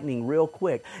become lightning real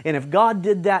quick. And if God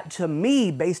did that to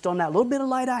me based on that little bit of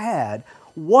light I had,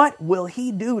 what will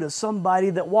He do to somebody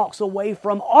that walks away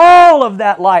from all of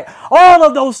that light? All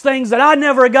of those things that I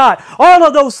never got. All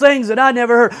of those things that I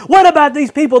never heard. What about these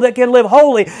people that can live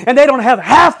holy and they don't have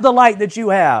half the light that you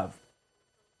have?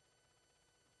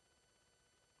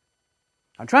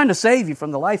 I'm trying to save you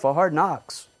from the life of hard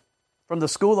knocks. From the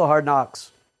school of hard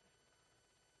knocks.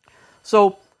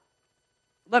 So,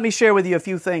 let me share with you a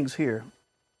few things here.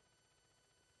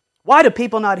 Why do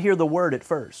people not hear the word at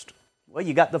first? Well,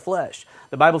 you got the flesh.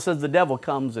 The Bible says the devil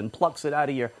comes and plucks it out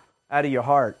of your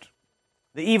heart.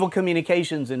 The evil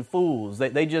communications and fools,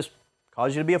 they just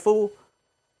cause you to be a fool.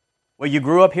 Well, you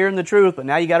grew up hearing the truth, but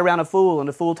now you got around a fool, and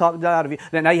the fool talked out of you.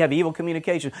 Now you have evil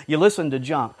communication. You listen to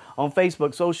junk on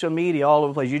Facebook, social media, all over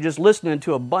the place. You're just listening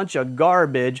to a bunch of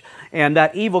garbage, and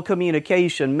that evil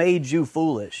communication made you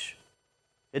foolish.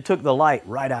 It took the light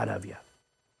right out of you.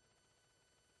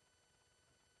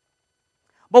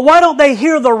 But why don't they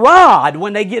hear the rod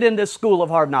when they get in this school of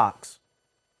hard knocks?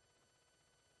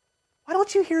 Why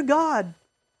don't you hear God?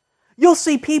 You'll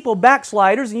see people,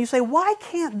 backsliders, and you say, why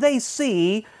can't they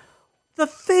see the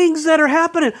things that are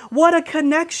happening? What a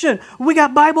connection. We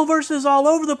got Bible verses all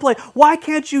over the place. Why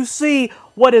can't you see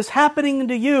what is happening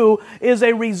to you is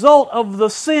a result of the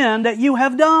sin that you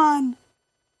have done?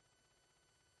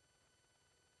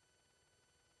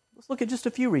 Let's look at just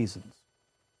a few reasons.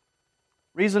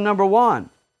 Reason number one,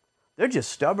 they're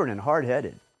just stubborn and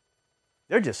hard-headed.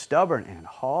 They're just stubborn and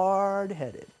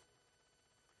hard-headed.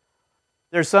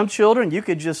 There's some children you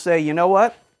could just say, you know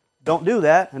what? Don't do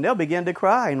that, and they'll begin to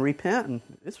cry and repent, and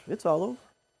it's all over.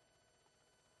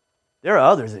 There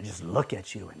are others that just look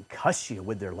at you and cuss you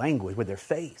with their language, with their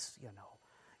face,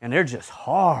 and they're just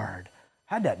hard.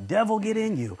 How'd that devil get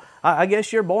in you? I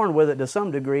guess you're born with it to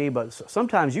some degree, but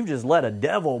sometimes you just let a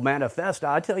devil manifest.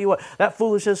 I tell you what, that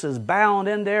foolishness is bound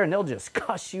in there, and they'll just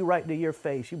cuss you right to your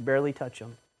face. You barely touch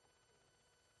them.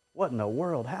 What in the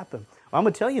world happened? I'm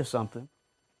going to tell you something.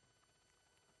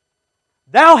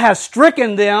 Thou hast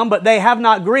stricken them, but they have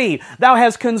not grieved. Thou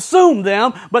hast consumed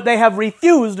them, but they have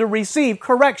refused to receive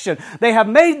correction. They have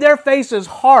made their faces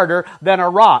harder than a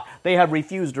rock. They have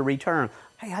refused to return.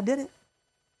 Hey, I did it.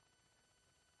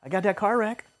 I got that car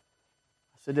wreck.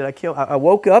 I said, did I kill? I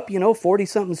woke up,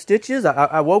 40-something stitches.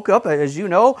 I woke up, as you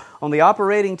know, on the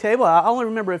operating table. I only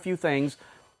remember a few things.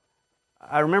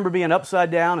 I remember being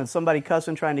upside down and somebody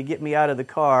cussing, trying to get me out of the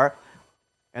car.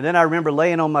 And then I remember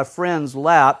laying on my friend's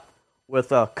lap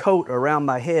with a coat around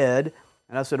my head.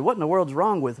 And I said, what in the world's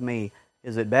wrong with me?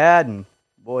 Is it bad? And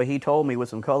boy, he told me with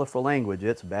some colorful language,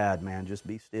 it's bad, man. Just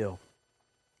be still.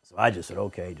 So I just said,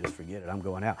 okay, just forget it. I'm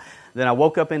going out. Then I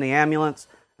woke up in the ambulance.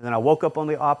 And then I woke up on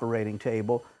the operating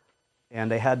table,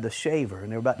 and they had the shaver,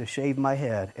 and they were about to shave my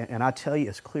head. And I tell you,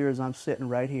 as clear as I'm sitting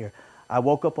right here, I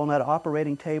woke up on that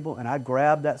operating table, and I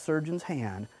grabbed that surgeon's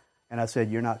hand, and I said,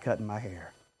 you're not cutting my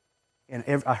hair. And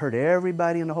I heard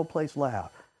everybody in the whole place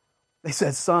laugh. They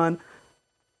said, son,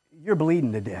 you're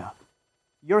bleeding to death.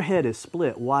 your head is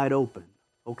split wide open,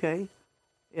 okay?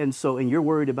 And you're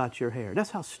worried about your hair.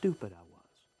 That's how stupid I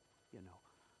was, you know.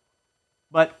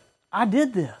 But I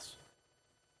did this.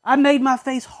 I made my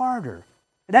face harder.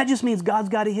 That just means God's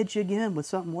got to hit you again with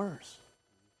something worse.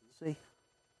 See?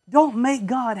 Don't make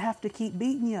God have to keep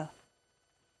beating you.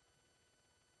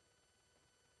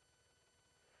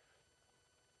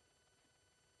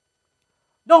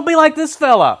 Don't be like this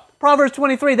fella. Proverbs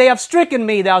 23, they have stricken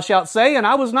me, thou shalt say, and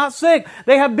I was not sick.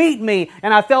 They have beat me,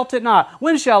 and I felt it not.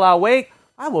 When shall I wake?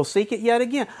 I will seek it yet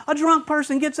again. A drunk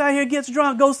person gets out here, gets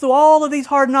drunk, goes through all of these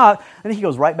hard knocks, and he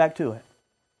goes right back to it.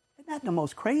 Isn't that the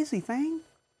most crazy thing?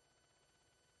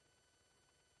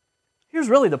 Here's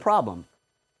really the problem.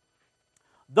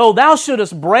 Though thou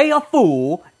shouldest bray a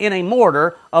fool in a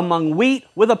mortar among wheat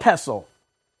with a pestle,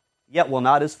 yet will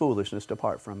not his foolishness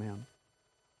depart from him.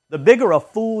 The bigger a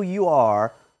fool you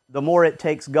are, the more it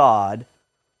takes God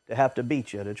to have to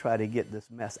beat you to try to get this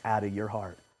mess out of your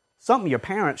heart. Something your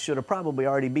parents should have probably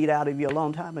already beat out of you a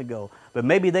long time ago. But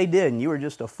maybe they didn't. You were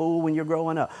just a fool when you're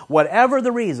growing up. Whatever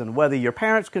the reason, whether your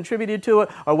parents contributed to it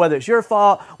or whether it's your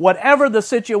fault, whatever the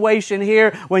situation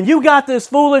here, when you got this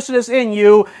foolishness in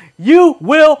you, you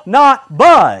will not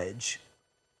budge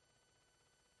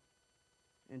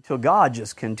until God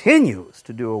just continues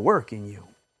to do a work in you.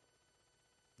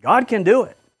 God can do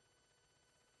it.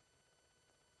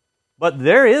 But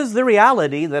there is the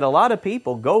reality that a lot of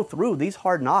people go through these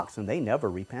hard knocks and they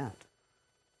never repent.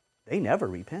 They never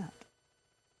repent.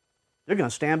 They're going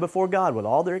to stand before God with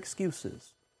all their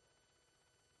excuses.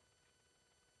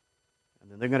 And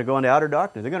then they're going to go into outer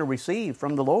darkness. They're going to receive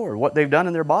from the Lord what they've done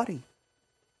in their body.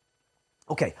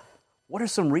 Okay, what are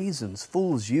some reasons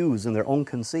fools use in their own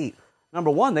conceit?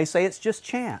 Number one, they say it's just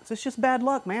chance. It's just bad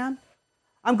luck, man.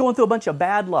 I'm going through a bunch of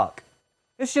bad luck.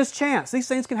 It's just chance. These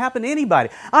things can happen to anybody.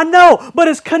 I know, but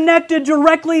it's connected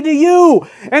directly to you,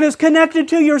 and it's connected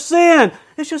to your sin.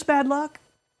 It's just bad luck.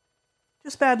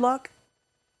 Just bad luck.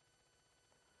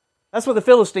 That's what the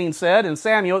Philistine said in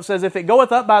Samuel. It says, if it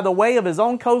goeth up by the way of his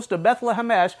own coast of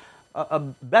Bethshemesh,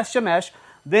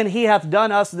 then he hath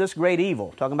done us this great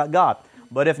evil. Talking about God.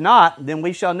 But if not, then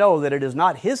we shall know that it is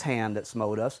not his hand that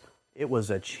smote us. It was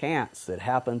a chance that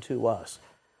happened to us.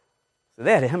 So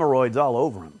they had hemorrhoids all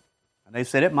over him. And they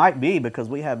said it might be because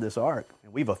we have this ark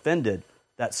and we've offended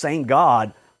that same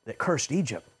God that cursed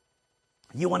Egypt.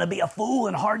 You want to be a fool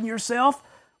and harden yourself?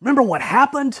 Remember what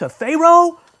happened to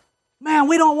Pharaoh? Man,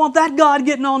 we don't want that God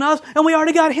getting on us, and we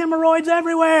already got hemorrhoids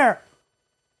everywhere.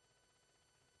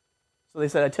 So they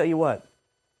said, I tell you what,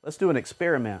 let's do an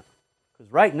experiment. Because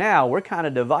right now, we're kind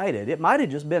of divided. It might have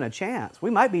just been a chance. We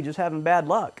might be just having bad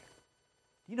luck.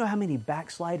 Do you know how many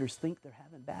backsliders think they're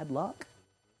having bad luck?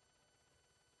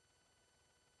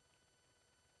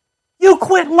 You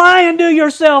quit lying to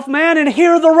yourself, man, and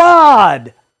hear the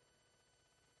rod.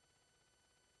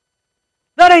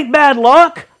 That ain't bad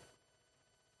luck.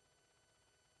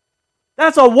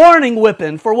 That's a warning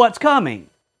whipping for what's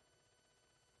coming.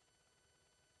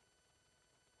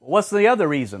 What's the other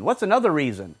reason? What's another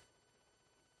reason?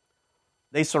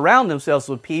 They surround themselves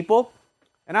with people.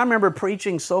 And I remember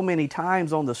preaching so many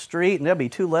times on the street, and there'd be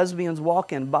two lesbians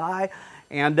walking by,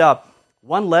 and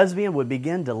one lesbian would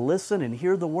begin to listen and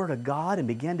hear the Word of God and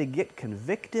begin to get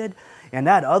convicted. And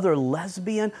that other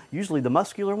lesbian, usually the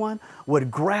muscular one, would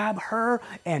grab her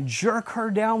and jerk her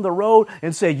down the road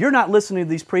and say, you're not listening to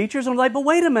these preachers. And I'm like, but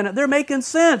wait a minute, they're making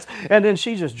sense. And then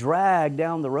she just dragged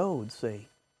down the road, see.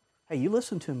 Hey, you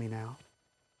listen to me now.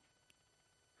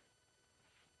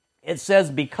 It says,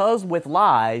 because with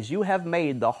lies you have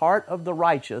made the heart of the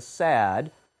righteous sad,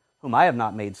 whom I have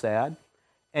not made sad,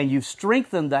 and you've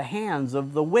strengthened the hands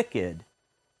of the wicked,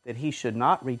 that he should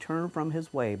not return from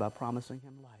his way by promising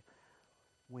him life.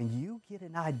 When you get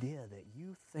an idea that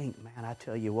you think, man, I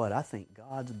tell you what, I think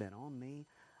God's been on me.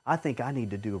 I think I need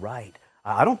to do right.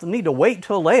 I don't need to wait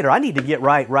till later. I need to get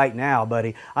right now,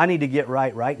 buddy. I need to get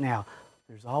right now.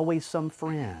 There's always some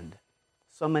friend,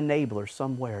 some enabler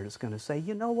somewhere that's going to say,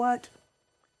 you know what?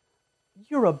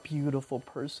 You're a beautiful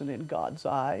person in God's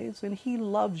eyes, and He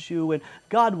loves you, and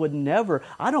God would never,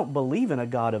 I don't believe in a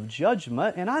God of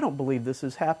judgment, and I don't believe this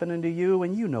is happening to you,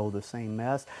 and you know the same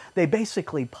mess. They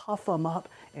basically puff them up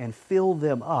and fill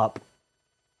them up.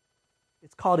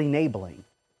 It's called enabling.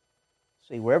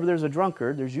 See, wherever there's a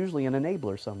drunkard, there's usually an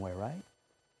enabler somewhere, right?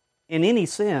 In any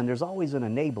sin, there's always an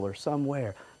enabler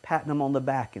somewhere, patting them on the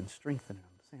back and strengthening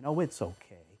them, saying, oh, it's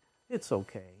okay. It's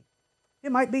okay.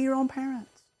 It might be your own parents.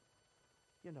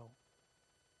 You know,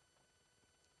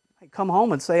 I come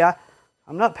home and say,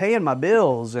 I'm not paying my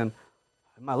bills, and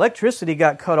my electricity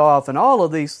got cut off, and all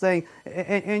of these things.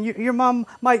 And your mom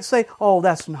might say, oh,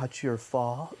 that's not your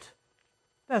fault.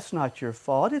 That's not your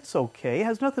fault. It's okay. It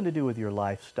has nothing to do with your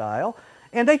lifestyle.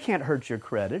 And they can't hurt your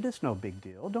credit. It's no big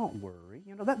deal. Don't worry.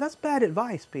 That's bad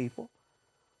advice, people.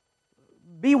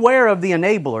 Beware of the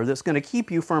enabler that's going to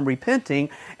keep you from repenting,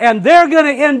 and they're going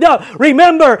to end up.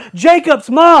 Remember, Jacob's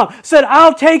mom said,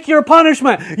 I'll take your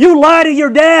punishment. You lie to your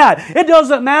dad. It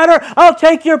doesn't matter. I'll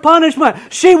take your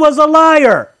punishment. She was a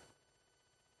liar.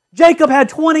 Jacob had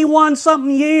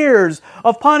 21-something years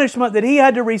of punishment that he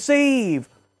had to receive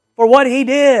for what he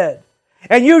did.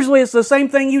 And usually it's the same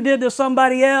thing you did to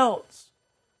somebody else.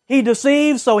 He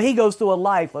deceives, so he goes through a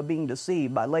life of being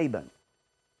deceived by Laban.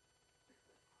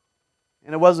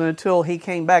 And it wasn't until he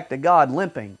came back to God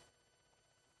limping.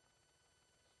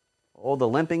 Oh, the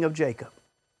limping of Jacob.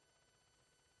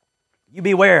 You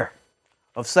beware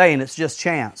of saying it's just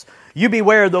chance. You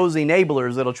beware of those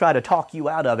enablers that'll try to talk you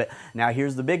out of it. Now,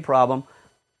 here's the big problem.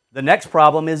 The next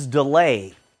problem is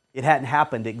delay. It hadn't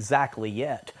happened exactly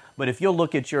yet. But if you'll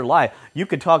look at your life, you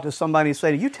could talk to somebody and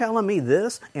say, are you telling me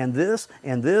this and this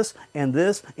and this and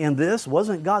this and this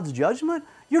wasn't God's judgment?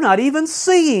 You're not even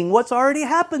seeing what's already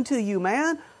happened to you,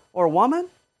 man or woman.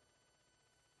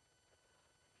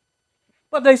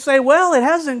 But they say, well, it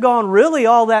hasn't gone really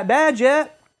all that bad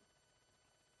yet.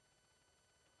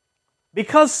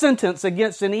 Because sentence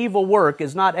against an evil work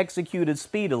is not executed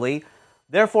speedily,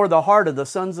 therefore the heart of the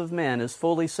sons of men is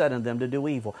fully set in them to do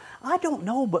evil. I don't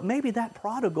know, but maybe that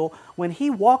prodigal, when he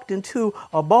walked into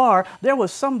a bar, there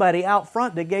was somebody out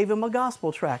front that gave him a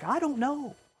gospel tract. I don't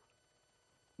know.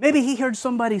 Maybe he heard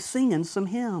somebody singing some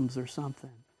hymns or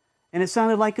something, and it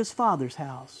sounded like his father's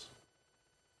house.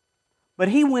 But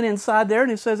he went inside there and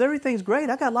he says, everything's great.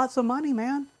 I got lots of money,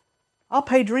 man. I'll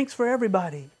pay drinks for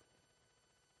everybody.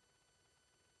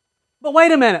 But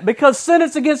wait a minute, because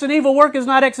sentence against an evil work is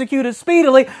not executed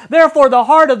speedily, therefore the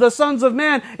heart of the sons of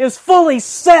men is fully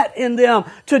set in them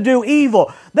to do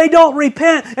evil. They don't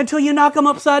repent until you knock them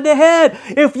upside the head.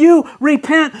 If you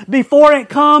repent before it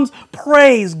comes,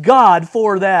 praise God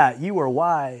for that. You are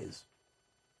wise.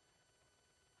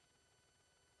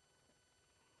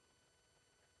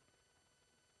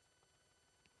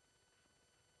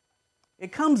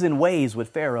 It comes in waves with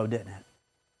Pharaoh, didn't it?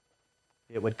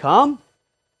 It would come.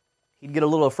 He'd get a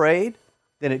little afraid.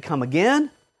 Then it'd come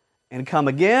again, and come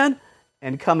again,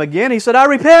 and come again. He said, I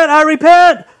repent, I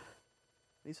repent.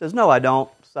 He says, no, I don't.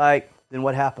 Psych. Then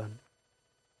what happened?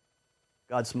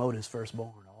 God smote his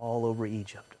firstborn all over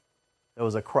Egypt. There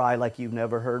was a cry like you've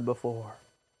never heard before.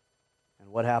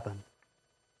 And what happened?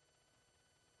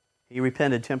 He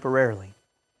repented temporarily.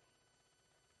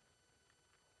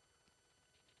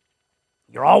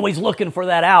 You're always looking for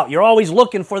that out. You're always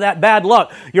looking for that bad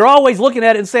luck. You're always looking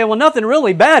at it and saying, well, nothing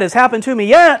really bad has happened to me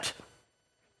yet.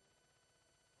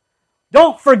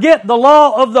 Don't forget the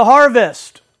law of the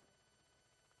harvest.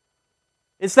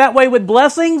 It's that way with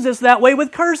blessings. It's that way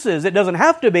with curses. It doesn't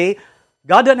have to be.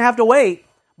 God doesn't have to wait.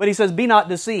 But he says, be not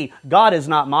deceived. God is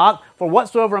not mocked. For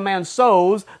whatsoever a man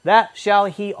sows, that shall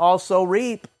he also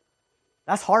reap.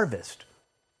 That's harvest.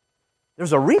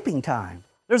 There's a reaping time.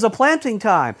 There's a planting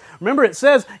time. Remember it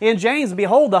says in James,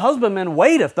 behold, the husbandman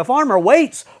waiteth, the farmer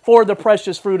waits for the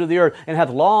precious fruit of the earth and hath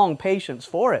long patience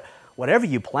for it. Whatever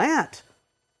you plant,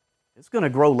 it's going to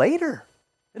grow later.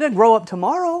 It doesn't grow up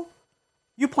tomorrow.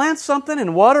 You plant something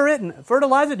and water it and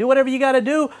fertilize it, do whatever you got to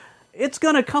do, it's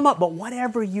going to come up. But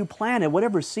whatever you planted,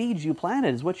 whatever seeds you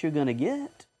planted is what you're going to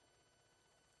get.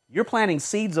 You're planting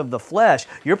seeds of the flesh.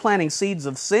 You're planting seeds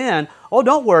of sin. Oh,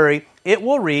 don't worry. It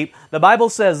will reap. The Bible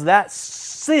says that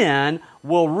sin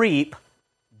will reap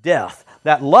death.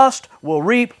 That lust will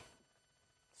reap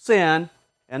sin,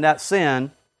 and that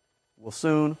sin will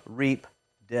soon reap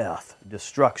death,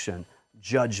 destruction,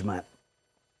 judgment.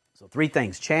 So 3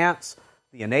 things: chance,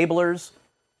 the enablers,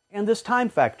 and this time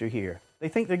factor here. They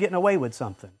think they're getting away with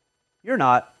something. You're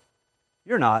not.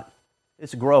 You're not.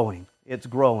 It's growing. It's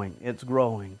growing. It's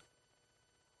growing.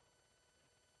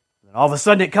 Then all of a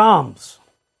sudden it comes.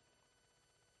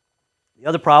 The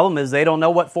other problem is they don't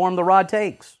know what form the rod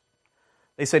takes.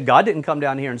 They said, God didn't come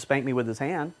down here and spank me with his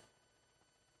hand.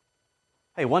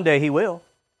 Hey, one day he will.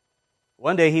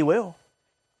 One day he will.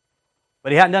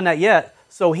 But he hadn't done that yet,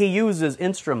 so he uses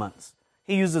instruments.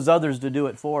 He uses others to do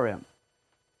it for him.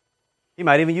 He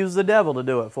might even use the devil to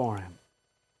do it for him.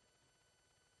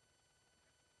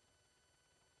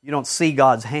 You don't see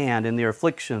God's hand in their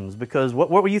afflictions because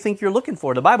what do you think you're looking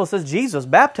for? The Bible says Jesus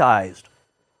baptized.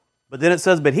 But then it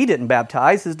says, but he didn't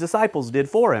baptize, his disciples did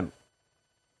for him.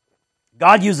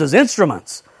 God uses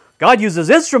instruments. God uses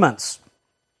instruments.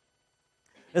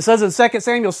 It says in 2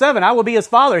 Samuel 7, I will be his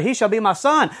father, he shall be my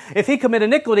son. If he commit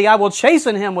iniquity, I will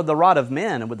chasten him with the rod of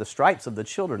men and with the stripes of the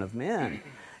children of men.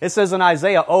 It says in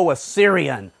Isaiah, O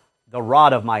Assyrian, the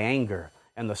rod of my anger,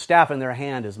 and the staff in their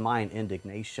hand is mine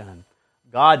indignation.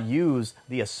 God used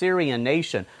the Assyrian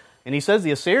nation. And he says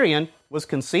the Assyrian was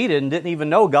conceited and didn't even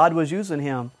know God was using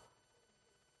him.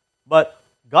 But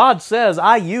God says,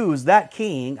 I used that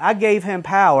king, I gave him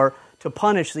power to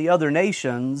punish the other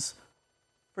nations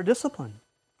for discipline,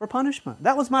 for punishment.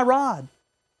 That was my rod.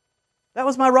 That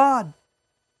was my rod.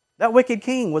 That wicked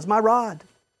king was my rod.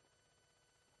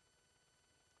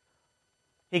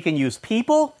 He can use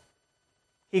people.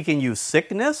 He can use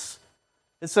sickness.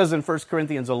 It says in 1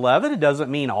 Corinthians 11, it doesn't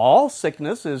mean all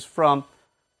sickness is from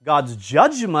God's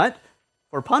judgment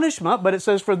for punishment, but it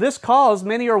says, for this cause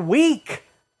many are weak.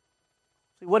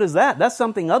 See, what is that? That's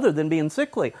something other than being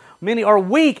sickly. Many are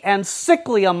weak and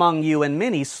sickly among you, and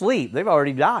many sleep. They've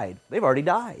already died. They've already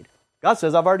died. God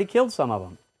says, I've already killed some of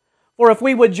them. For if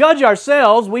we would judge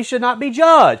ourselves, we should not be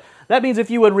judged. That means if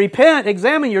you would repent,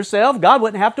 examine yourself, God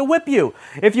wouldn't have to whip you.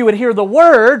 If you would hear the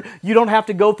word, you don't have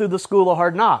to go through the school of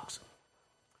hard knocks.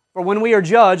 For when we are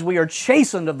judged, we are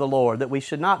chastened of the Lord, that we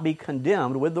should not be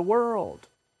condemned with the world.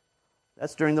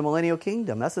 That's during the millennial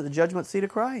kingdom. That's at the judgment seat of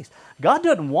Christ. God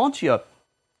doesn't want you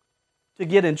to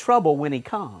get in trouble when He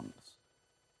comes.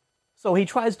 So He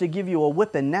tries to give you a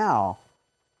whipping now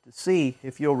to see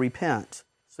if you'll repent,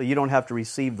 so you don't have to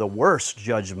receive the worst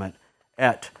judgment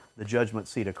at the judgment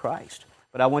seat of Christ.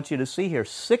 But I want you to see here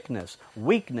sickness,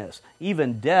 weakness,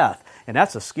 even death. And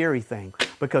that's a scary thing,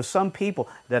 because some people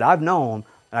that I've known,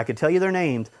 and I could tell you their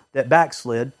names, that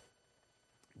backslid,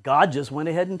 God just went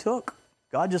ahead and took.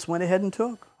 God just went ahead and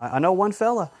took. I know one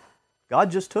fella, God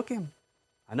just took him.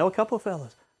 I know a couple of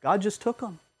fellas, God just took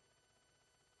them.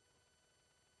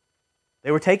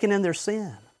 They were taken in their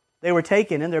sin. They were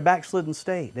taken in their backslidden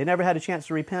state. They never had a chance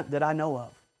to repent that I know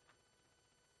of.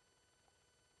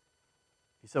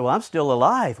 You say, well, I'm still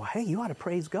alive. Well, hey, you ought to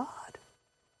praise God.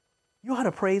 You ought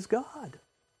to praise God.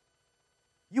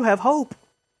 You have hope.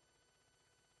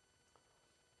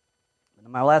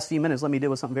 In my last few minutes, let me deal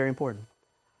with something very important.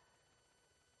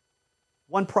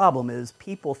 One problem is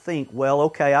people think, well,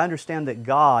 okay, I understand that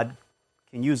God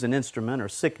can use an instrument or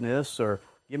sickness or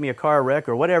give me a car wreck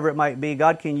or whatever it might be.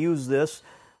 God can use this.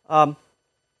 But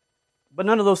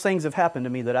none of those things have happened to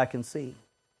me that I can see.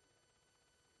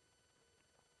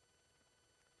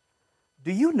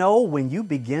 Do you know when you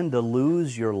begin to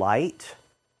lose your light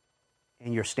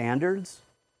and your standards,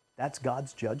 that's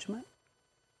God's judgment?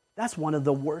 That's one of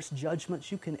the worst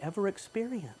judgments you can ever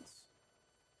experience.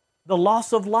 The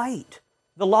loss of light,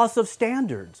 the loss of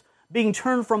standards, being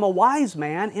turned from a wise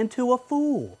man into a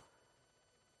fool.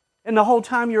 And the whole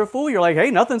time you're a fool, you're like, hey,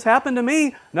 nothing's happened to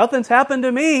me. Nothing's happened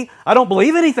to me. I don't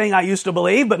believe anything I used to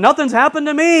believe, but nothing's happened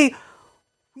to me.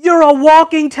 You're a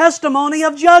walking testimony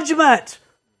of judgment.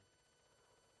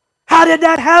 How did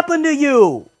that happen to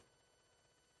you?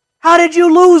 How did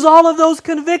you lose all of those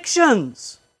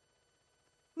convictions?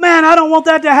 Man, I don't want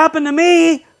that to happen to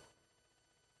me.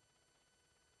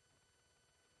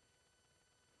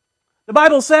 The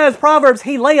Bible says, Proverbs,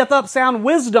 He layeth up sound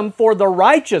wisdom for the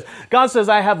righteous. God says,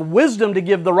 I have wisdom to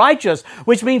give the righteous,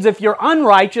 which means if you're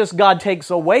unrighteous, God takes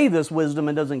away this wisdom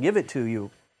and doesn't give it to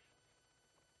you.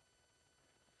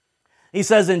 He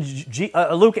says in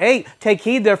Luke 8, take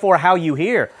heed therefore how you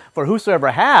hear, for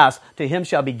whosoever has, to him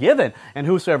shall be given, and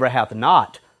whosoever hath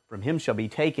not, from him shall be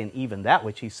taken even that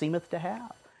which he seemeth to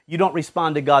have. You don't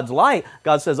respond to God's light.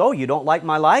 God says, oh, you don't like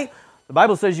my light? The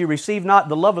Bible says you receive not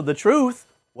the love of the truth.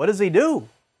 What does He do?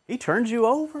 He turns you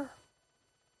over.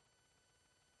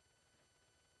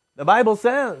 The Bible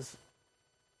says,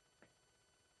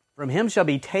 from him shall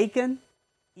be taken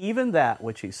even that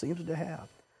which he seems to have.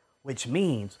 Which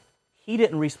means he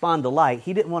didn't respond to light.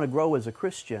 He didn't want to grow as a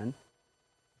Christian.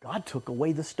 God took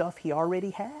away the stuff he already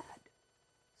had.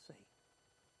 See?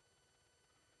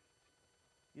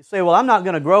 You say, well, I'm not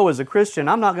going to grow as a Christian.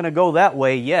 I'm not going to go that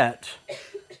way yet.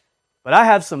 But I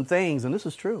have some things, and this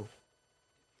is true.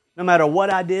 No matter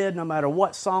what I did, no matter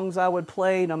what songs I would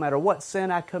play, no matter what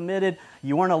sin I committed,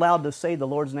 you weren't allowed to say the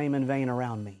Lord's name in vain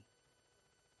around me.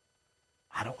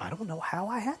 I don't know how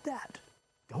I had that.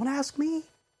 Don't ask me.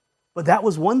 But that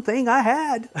was one thing I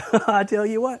had. I tell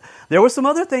you what. There were some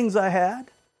other things I had.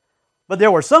 But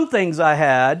there were some things I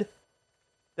had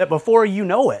that before you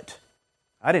know it,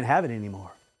 I didn't have it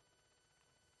anymore.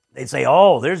 They'd say,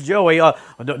 oh, there's Joey.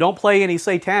 Don't play any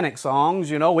satanic songs.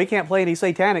 You know, we can't play any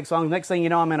satanic songs. Next thing you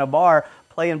know, I'm in a bar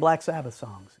playing Black Sabbath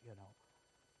songs. You know,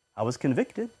 I was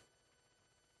convicted.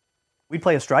 We'd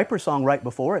play a Striper song right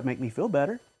before it, make me feel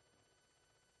better.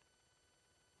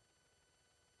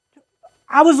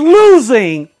 I was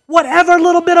losing whatever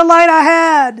little bit of light I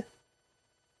had.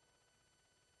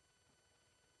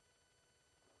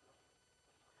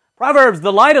 Proverbs,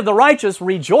 the light of the righteous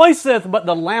rejoiceth, but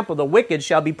the lamp of the wicked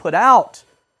shall be put out.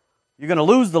 You're going to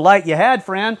lose the light you had,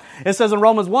 friend. It says in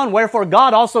Romans 1, wherefore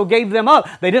God also gave them up.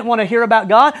 They didn't want to hear about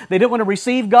God. They didn't want to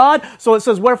receive God. So it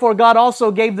says, wherefore God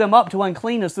also gave them up to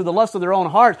uncleanness through the lust of their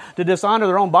own hearts, to dishonor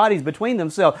their own bodies between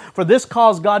themselves. For this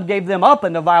cause God gave them up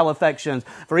into vile affections.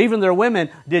 For even their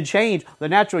women did change the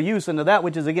natural use into that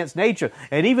which is against nature.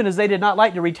 And even as they did not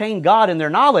like to retain God in their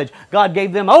knowledge, God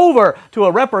gave them over to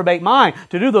a reprobate mind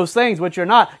to do those things which are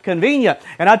not convenient.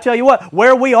 And I tell you what,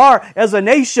 where we are as a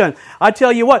nation, I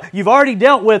tell you what, you've already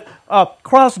dealt with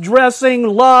cross-dressing,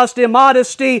 lust,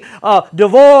 immodesty,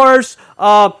 divorce,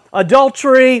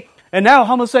 adultery, and now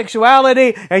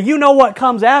homosexuality, and you know what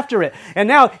comes after it. And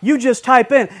now you just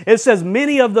type in, it says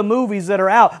many of the movies that are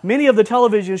out, many of the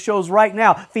television shows right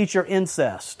now feature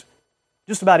incest.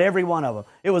 Just about every one of them.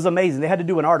 It was amazing. They had to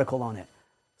do an article on it.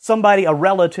 Somebody, a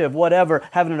relative, whatever,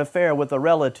 having an affair with a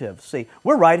relative. See,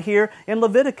 we're right here in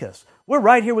Leviticus. We're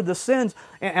right here with the sins.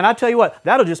 And I tell you what,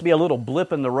 that'll just be a little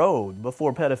blip in the road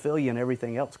before pedophilia and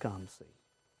everything else comes. See?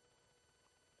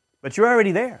 But you're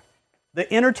already there.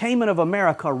 The entertainment of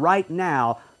America right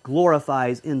now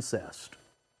glorifies incest.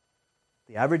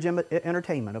 The average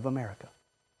entertainment of America.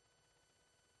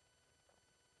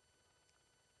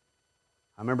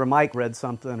 I remember Mike read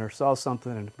something or saw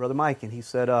something, and Brother Mike, and he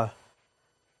said,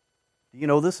 do you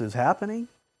know this is happening?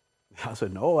 I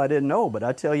said, no, I didn't know, but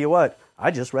I tell you what, I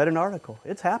just read an article.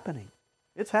 It's happening.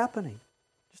 It's happening.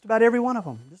 Just about every one of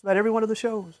them. Just about every one of the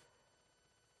shows.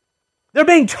 They're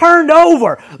being turned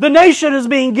over. The nation is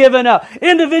being given up.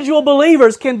 Individual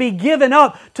believers can be given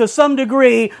up to some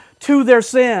degree to their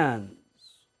sins.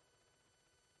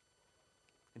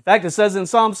 In fact, it says in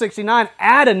Psalm 69,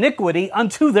 add iniquity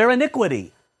unto their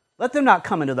iniquity. Let them not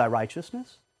come into thy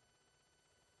righteousness.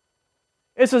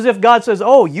 It's as if God says,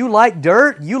 oh, you like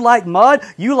dirt, you like mud,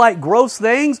 you like gross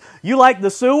things, you like the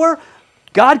sewer.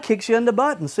 God kicks you in the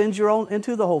butt and sends you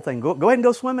into the whole thing. Go ahead and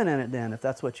go swimming in it then, if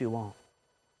that's what you want.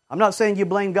 I'm not saying you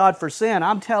blame God for sin.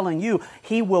 I'm telling you,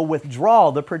 He will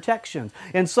withdraw the protections.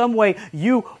 In some way,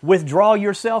 you withdraw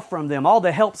yourself from them. All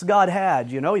the helps God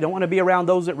had, you don't want to be around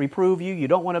those that reprove you. You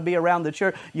don't want to be around the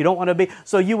church. You don't want to be.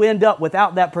 So you end up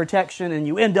without that protection and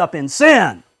you end up in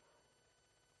sin.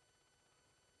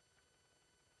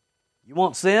 You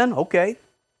want sin? Okay.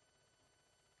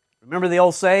 Remember the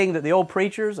old saying that the old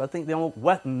preachers, I think the old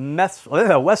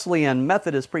Wesleyan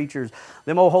Methodist preachers,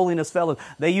 them old holiness fellows,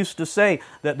 they used to say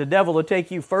that the devil will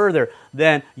take you further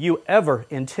than you ever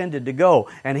intended to go.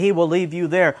 And he will leave you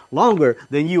there longer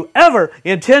than you ever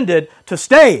intended to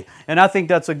stay. And I think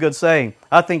that's a good saying.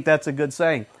 I think that's a good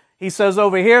saying. He says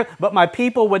over here, but my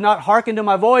people would not hearken to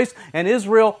my voice, and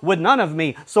Israel would none of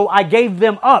me. So I gave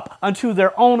them up unto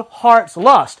their own heart's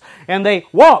lust, and they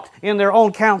walked in their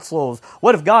own counsels.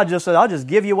 What if God just said, I'll just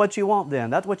give you what you want then?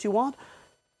 That's what you want?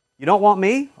 You don't want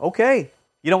me? Okay.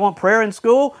 You don't want prayer in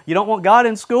school? You don't want God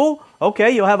in school? Okay,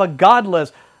 you'll have a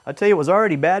godless. I tell you, it was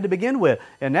already bad to begin with,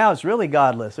 and now it's really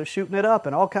godless. They're shooting it up,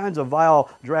 and all kinds of vile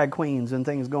drag queens and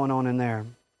things going on in there.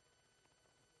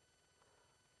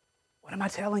 What am I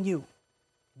telling you?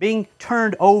 Being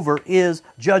turned over is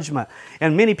judgment.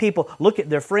 And many people look at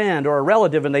their friend or a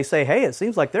relative and they say, hey, it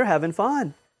seems like they're having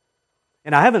fun.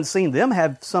 And I haven't seen them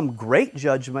have some great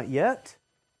judgment yet.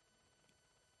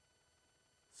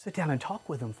 Sit down and talk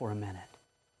with them for a minute.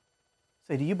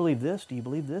 Say, do you believe this? Do you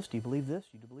believe this? Do you believe this?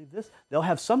 Do you believe this? They'll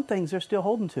have some things they're still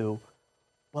holding to,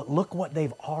 but look what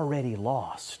they've already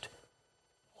lost.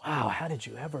 Wow, how did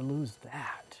you ever lose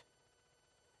that?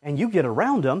 And you get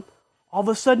around them, all of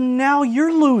a sudden now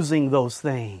you're losing those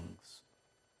things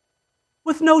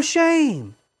with no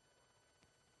shame.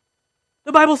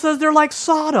 The Bible says they're like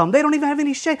Sodom. They don't even have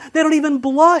any shame. They don't even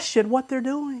blush at what they're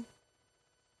doing.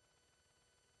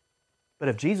 But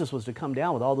if Jesus was to come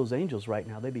down with all those angels right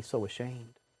now, they'd be so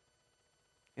ashamed.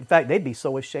 In fact, they'd be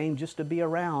so ashamed just to be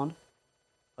around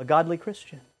a godly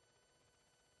Christian.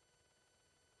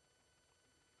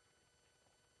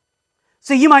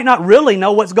 See, you might not really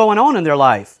know what's going on in their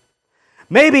life.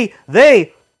 Maybe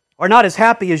they are not as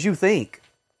happy as you think.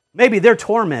 Maybe they're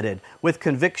tormented with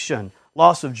conviction,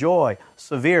 loss of joy,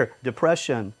 severe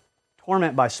depression,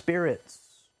 torment by spirits.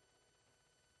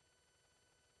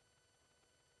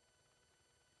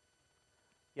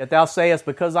 Yet thou sayest,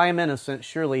 because I am innocent,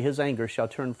 surely his anger shall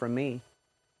turn from me.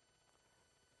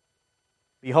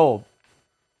 Behold,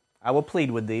 I will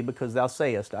plead with thee, because thou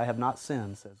sayest, I have not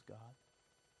sinned, says God.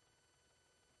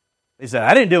 He said,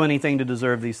 I didn't do anything to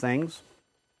deserve these things.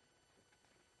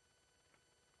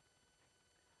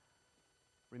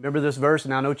 Remember this verse,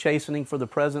 now no chastening for the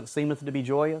present seemeth to be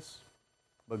joyous,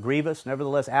 but grievous.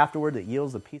 Nevertheless, afterward it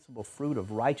yields the peaceable fruit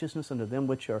of righteousness unto them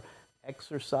which are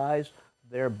exercised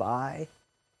thereby.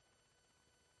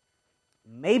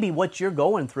 Maybe what you're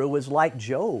going through is like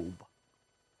Job.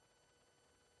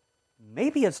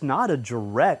 Maybe it's not a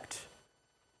direct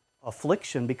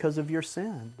affliction because of your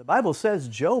sin. The Bible says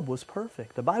Job was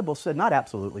perfect. The Bible said, not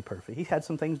absolutely perfect. He had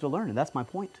some things to learn, and that's my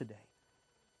point today.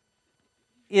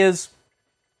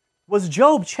 Was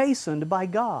Job chastened by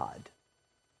God?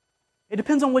 It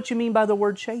depends on what you mean by the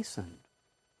word chastened.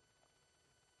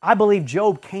 I believe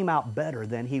Job came out better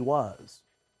than he was.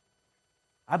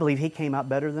 I believe he came out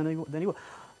better than he was.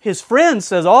 His friend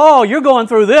says, oh, you're going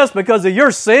through this because of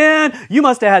your sin. You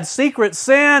must have had secret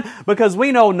sin, because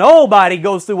we know nobody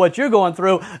goes through what you're going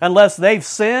through unless they've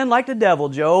sinned like the devil,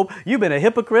 Job. You've been a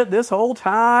hypocrite this whole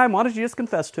time. Why don't you just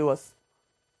confess to us?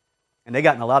 And they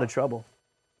got in a lot of trouble.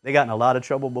 They got in a lot of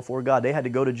trouble before God. They had to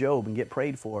go to Job and get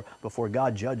prayed for before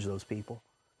God judged those people.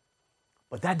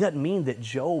 But that doesn't mean that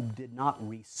Job did not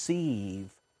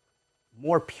receive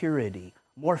more purity,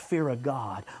 more fear of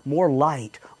God, more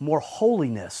light, more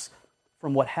holiness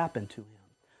from what happened to him.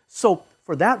 So,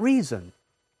 for that reason,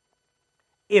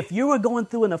 if you are going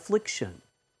through an affliction,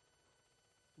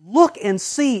 look and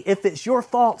see if it's your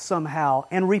fault somehow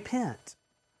and repent.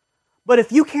 But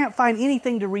if you can't find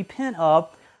anything to repent of,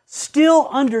 still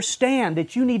understand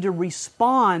that you need to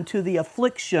respond to the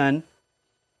affliction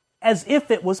as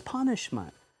if it was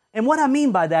punishment. And what I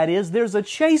mean by that is there's a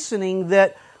chastening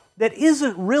that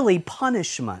isn't really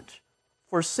punishment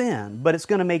for sin, but it's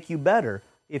going to make you better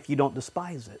if you don't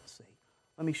despise it. See?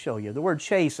 Let me show you. The word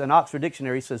chaste in Oxford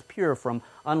Dictionary says pure from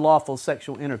unlawful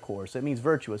sexual intercourse. It means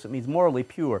virtuous. It means morally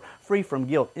pure, free from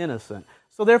guilt, innocent.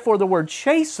 So therefore the word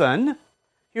chasten,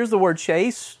 here's the word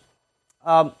chaste,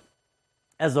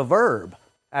 as a verb,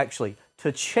 actually,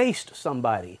 to chaste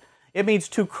somebody. It means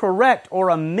to correct or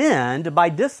amend by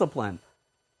discipline,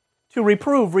 to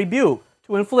reprove, rebuke,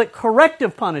 to inflict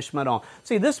corrective punishment on.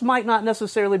 See, this might not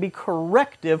necessarily be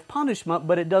corrective punishment,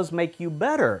 but it does make you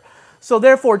better. So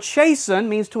therefore, chasten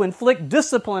means to inflict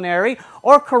disciplinary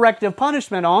or corrective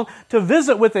punishment on, to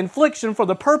visit with infliction for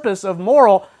the purpose of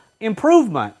moral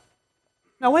improvement.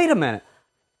 Now wait a minute.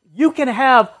 You can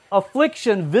have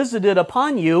affliction visited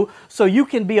upon you so you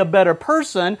can be a better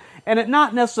person, and it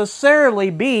not necessarily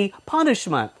be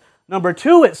punishment. Number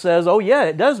 2, it says, oh yeah,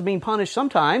 it does mean punish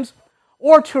sometimes,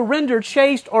 or to render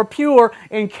chaste or pure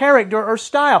in character or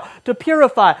style, to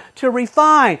purify, to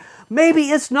refine. Maybe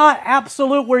it's not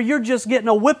absolute where you're just getting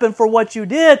a whipping for what you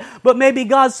did, but maybe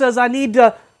God says, I need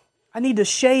to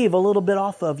shave a little bit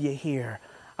off of you here.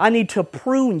 I need to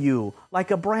prune you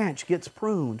like a branch gets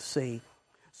pruned, see?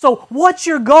 So what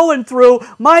you're going through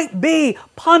might be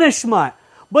punishment,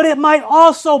 but it might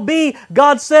also be,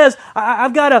 God says,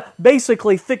 I've got to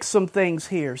basically fix some things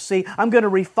here. See, I'm going to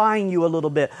refine you a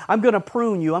little bit. I'm going to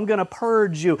prune you. I'm going to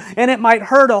purge you. And it might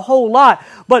hurt a whole lot,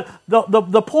 but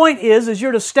the point is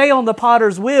you're to stay on the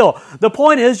potter's wheel. The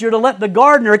point is you're to let the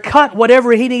gardener cut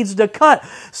whatever he needs to cut.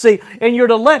 See, and you're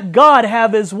to let God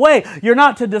have His way. You're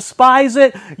not to despise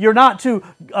it. You're not to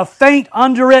faint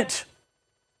under it.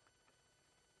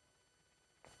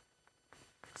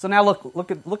 So now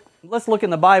let's look in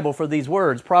the Bible for these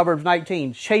words. Proverbs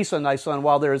 19, chasten thy son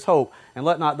while there is hope, and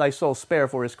let not thy soul spare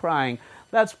for his crying.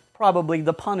 That's probably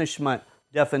the punishment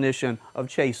definition of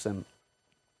chasten.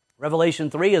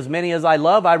 Revelation 3, as many as I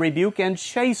love, I rebuke and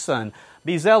chasten.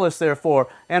 Be zealous, therefore,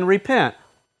 and repent.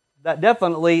 That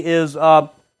definitely is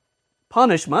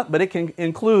punishment, but it can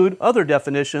include other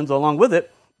definitions along with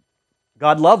it.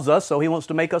 God loves us, so He wants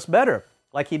to make us better,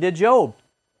 like He did Job.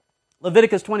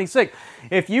 Leviticus 26,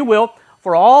 if you will,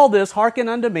 for all this hearken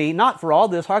unto me, not for all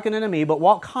this hearken unto me, but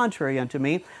walk contrary unto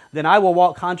me, then I will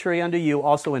walk contrary unto you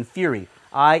also in fury.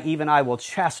 Even I will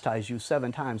chastise you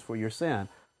 7 times for your sin.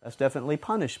 That's definitely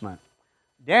punishment.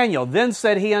 Daniel, then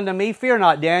said he unto me, fear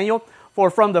not, Daniel, for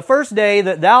from the first day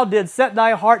that thou didst set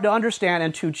thy heart to understand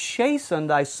and to chasten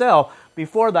thyself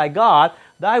before thy God,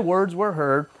 thy words were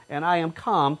heard, and I am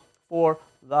come for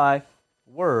thy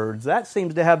words. That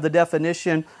seems to have the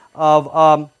definition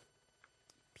of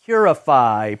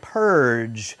purify,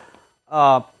 purge,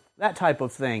 that type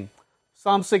of thing.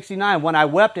 Psalm 69, when I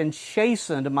wept and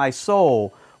chastened my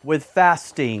soul with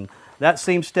fasting. That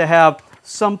seems to have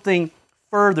something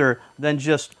further than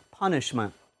just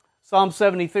punishment. Psalm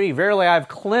 73, verily I have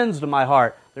cleansed my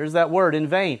heart. There's that word, in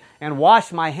vain. And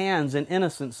washed my hands in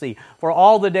innocency. For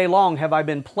all the day long have I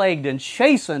been plagued and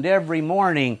chastened every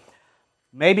morning.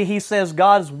 Maybe he says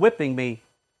God's whipping me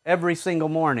every single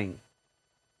morning.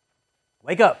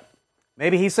 Wake up.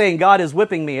 Maybe he's saying God is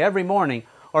whipping me every morning.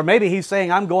 Or maybe he's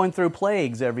saying, I'm going through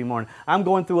plagues every morning. I'm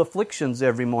going through afflictions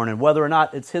every morning, whether or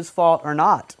not it's his fault or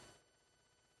not.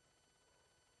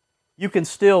 You can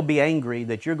still be angry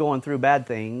that you're going through bad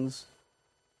things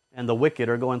and the wicked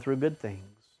are going through good things.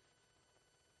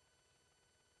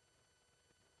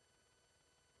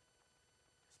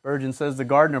 Spurgeon says, the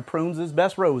gardener prunes his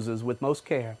best roses with most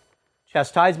care.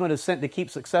 Chastisement is sent to keep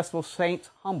successful saints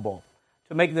humble,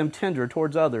 to make them tender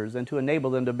towards others, and to enable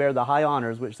them to bear the high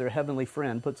honors which their heavenly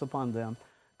friend puts upon them.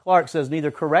 Clark says,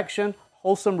 neither correction,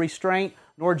 wholesome restraint,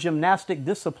 nor gymnastic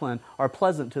discipline are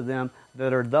pleasant to them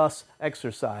that are thus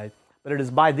exercised. But it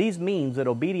is by these means that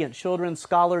obedient children,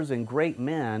 scholars, and great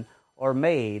men are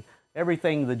made.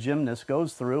 Everything the gymnast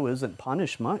goes through isn't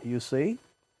punishment, you see.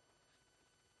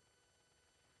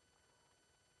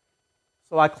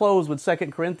 So I close with 2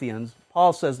 Corinthians.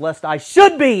 Paul says, lest I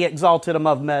should be exalted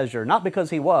above measure, not because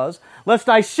he was, lest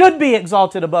I should be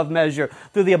exalted above measure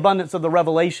through the abundance of the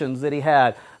revelations that he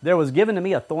had. There was given to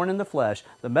me a thorn in the flesh,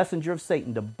 the messenger of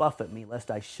Satan to buffet me,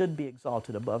 lest I should be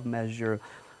exalted above measure.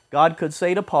 God could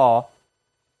say to Paul,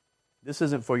 this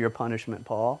isn't for your punishment,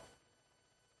 Paul.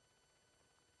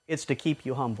 It's to keep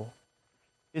you humble.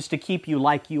 It's to keep you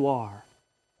like you are.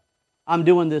 I'm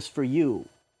doing this for you,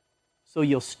 so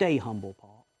you'll stay humble,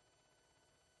 Paul.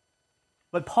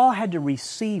 But Paul had to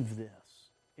receive this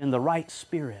in the right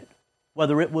spirit,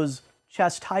 whether it was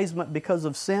chastisement because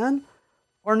of sin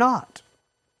or not.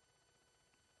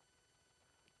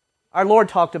 Our Lord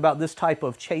talked about this type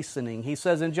of chastening. He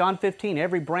says in John 15,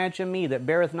 every branch in me that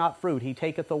beareth not fruit, he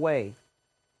taketh away.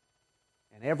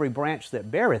 And every branch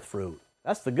that beareth fruit,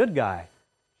 that's the good guy,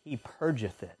 he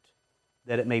purgeth it,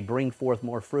 that it may bring forth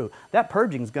more fruit. That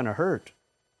purging is going to hurt.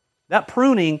 That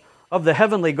pruning of the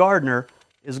heavenly gardener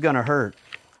is going to hurt.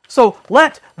 So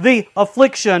let the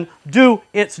affliction do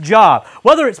its job.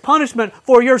 Whether it's punishment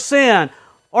for your sin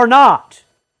or not,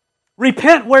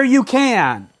 repent where you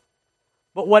can.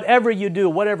 But whatever you do,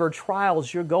 whatever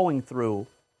trials you're going through,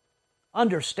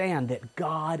 understand that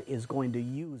God is going to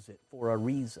use it for a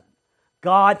reason.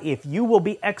 God, if you will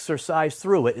be exercised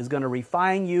through it, is going to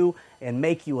refine you and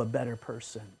make you a better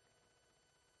person.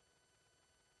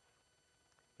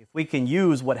 If we can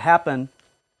use what happened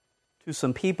to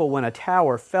some people when a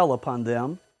tower fell upon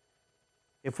them,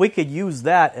 if we could use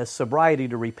that as sobriety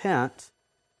to repent,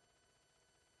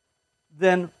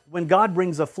 then when God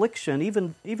brings affliction,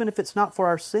 even if it's not for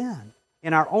our sin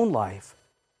in our own life,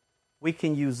 we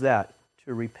can use that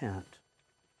to repent.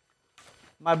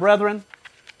 My brethren,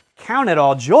 count it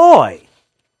all joy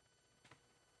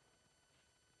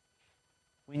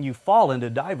when you fall into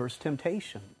diverse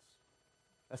temptations.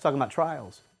 That's talking about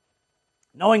trials.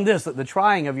 Knowing this, that the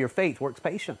trying of your faith works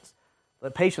patience.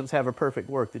 Let patience have a perfect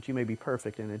work, that you may be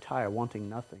perfect and entire, wanting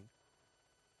nothing.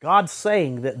 God's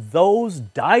saying that those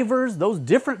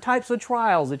different types of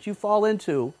trials that you fall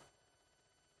into,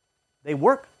 they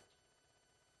work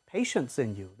patience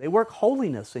in you. They work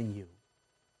holiness in you.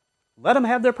 Let them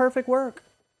have their perfect work.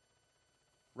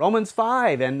 Romans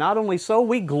 5, and not only so,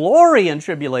 we glory in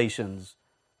tribulations,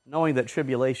 knowing that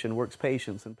tribulation works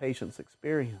patience and patience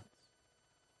experience.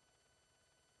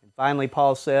 And finally,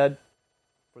 Paul said,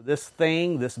 for this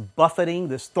thing, this buffeting,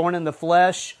 this thorn in the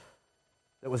flesh,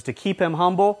 that was to keep him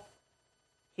humble,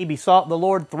 he besought the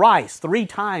Lord three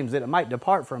times, that it might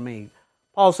depart from me.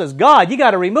 Paul says, God, you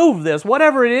got to remove this.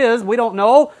 Whatever it is, we don't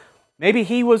know. Maybe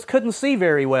he couldn't see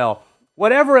very well.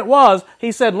 Whatever it was,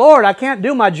 he said, Lord, I can't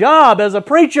do my job as a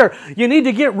preacher. You need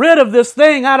to get rid of this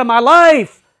thing out of my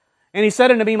life. And he said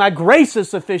unto me, my grace is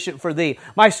sufficient for thee.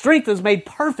 My strength is made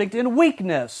perfect in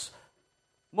weakness.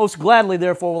 Most gladly,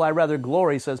 therefore, will I rather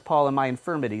glory, says Paul, in my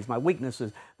infirmities, my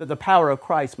weaknesses, that the power of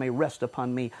Christ may rest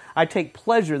upon me. I take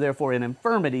pleasure, therefore, in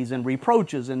infirmities and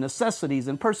reproaches and necessities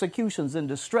and persecutions and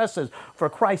distresses for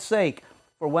Christ's sake.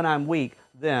 For when I'm weak,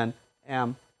 then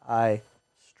am I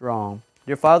strong.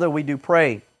 Dear Father, we do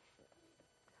pray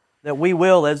that we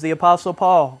will, as the Apostle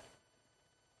Paul,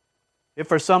 if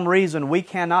for some reason we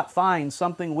cannot find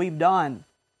something we've done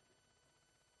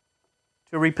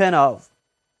to repent of,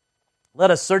 let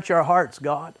us search our hearts,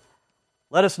 God.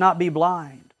 Let us not be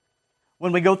blind.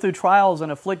 When we go through trials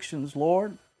and afflictions,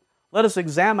 Lord, let us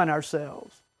examine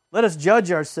ourselves. Let us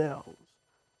judge ourselves.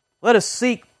 Let us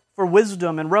seek for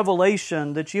wisdom and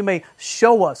revelation that you may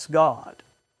show us, God.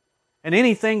 And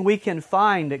anything we can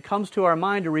find that comes to our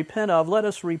mind to repent of, let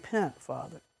us repent,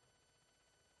 Father.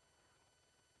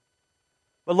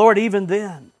 But Lord, even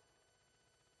then,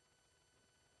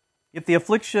 if the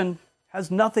affliction has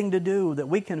nothing to do that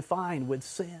we can find with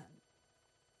sin,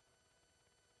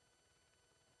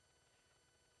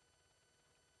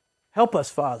 help us,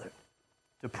 Father,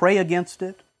 to pray against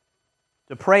it,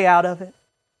 to pray out of it,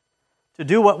 to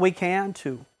do what we can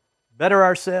to better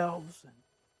ourselves.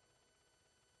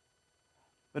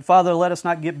 But Father, let us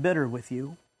not get bitter with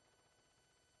you.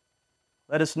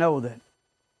 Let us know that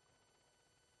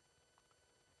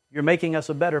you're making us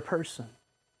a better person,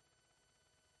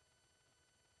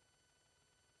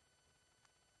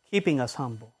 keeping us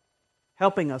humble,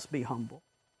 helping us be humble,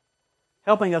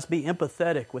 helping us be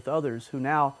empathetic with others who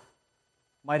now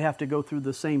might have to go through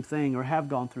the same thing or have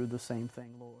gone through the same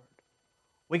thing, Lord.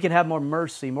 We can have more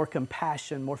mercy, more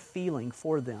compassion, more feeling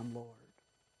for them, Lord.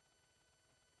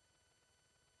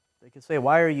 They can say,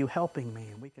 why are you helping me?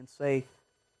 And we can say,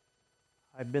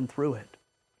 I've been through it.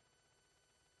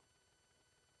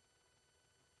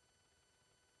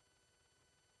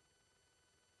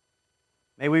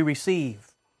 May we receive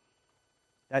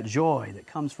that joy that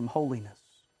comes from holiness.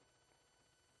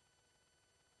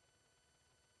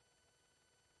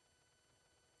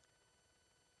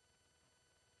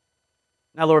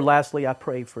 Now, Lord, lastly, I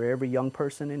pray for every young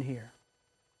person in here.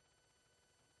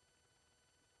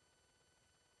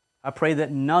 I pray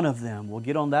that none of them will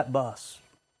get on that bus.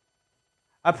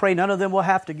 I pray none of them will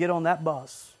have to get on that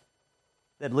bus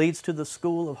that leads to the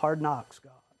school of hard knocks,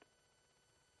 God.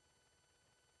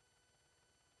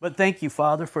 But thank you,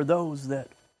 Father, for those that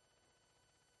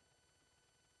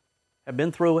have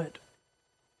been through it,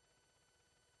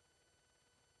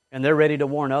 and they're ready to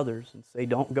warn others and say,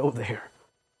 don't go there.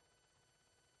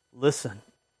 Listen.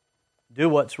 Do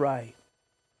what's right.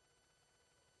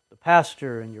 The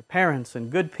pastor and your parents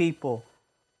and good people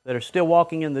that are still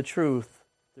walking in the truth,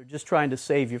 they're just trying to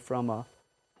save you from a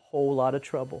whole lot of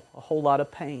trouble, a whole lot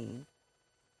of pain,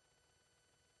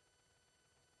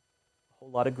 a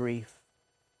whole lot of grief.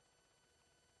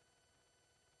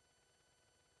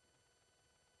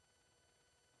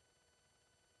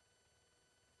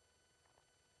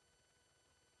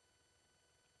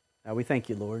 Now we thank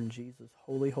you, Lord, in Jesus'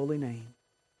 holy, holy name.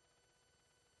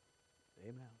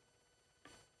 Amen.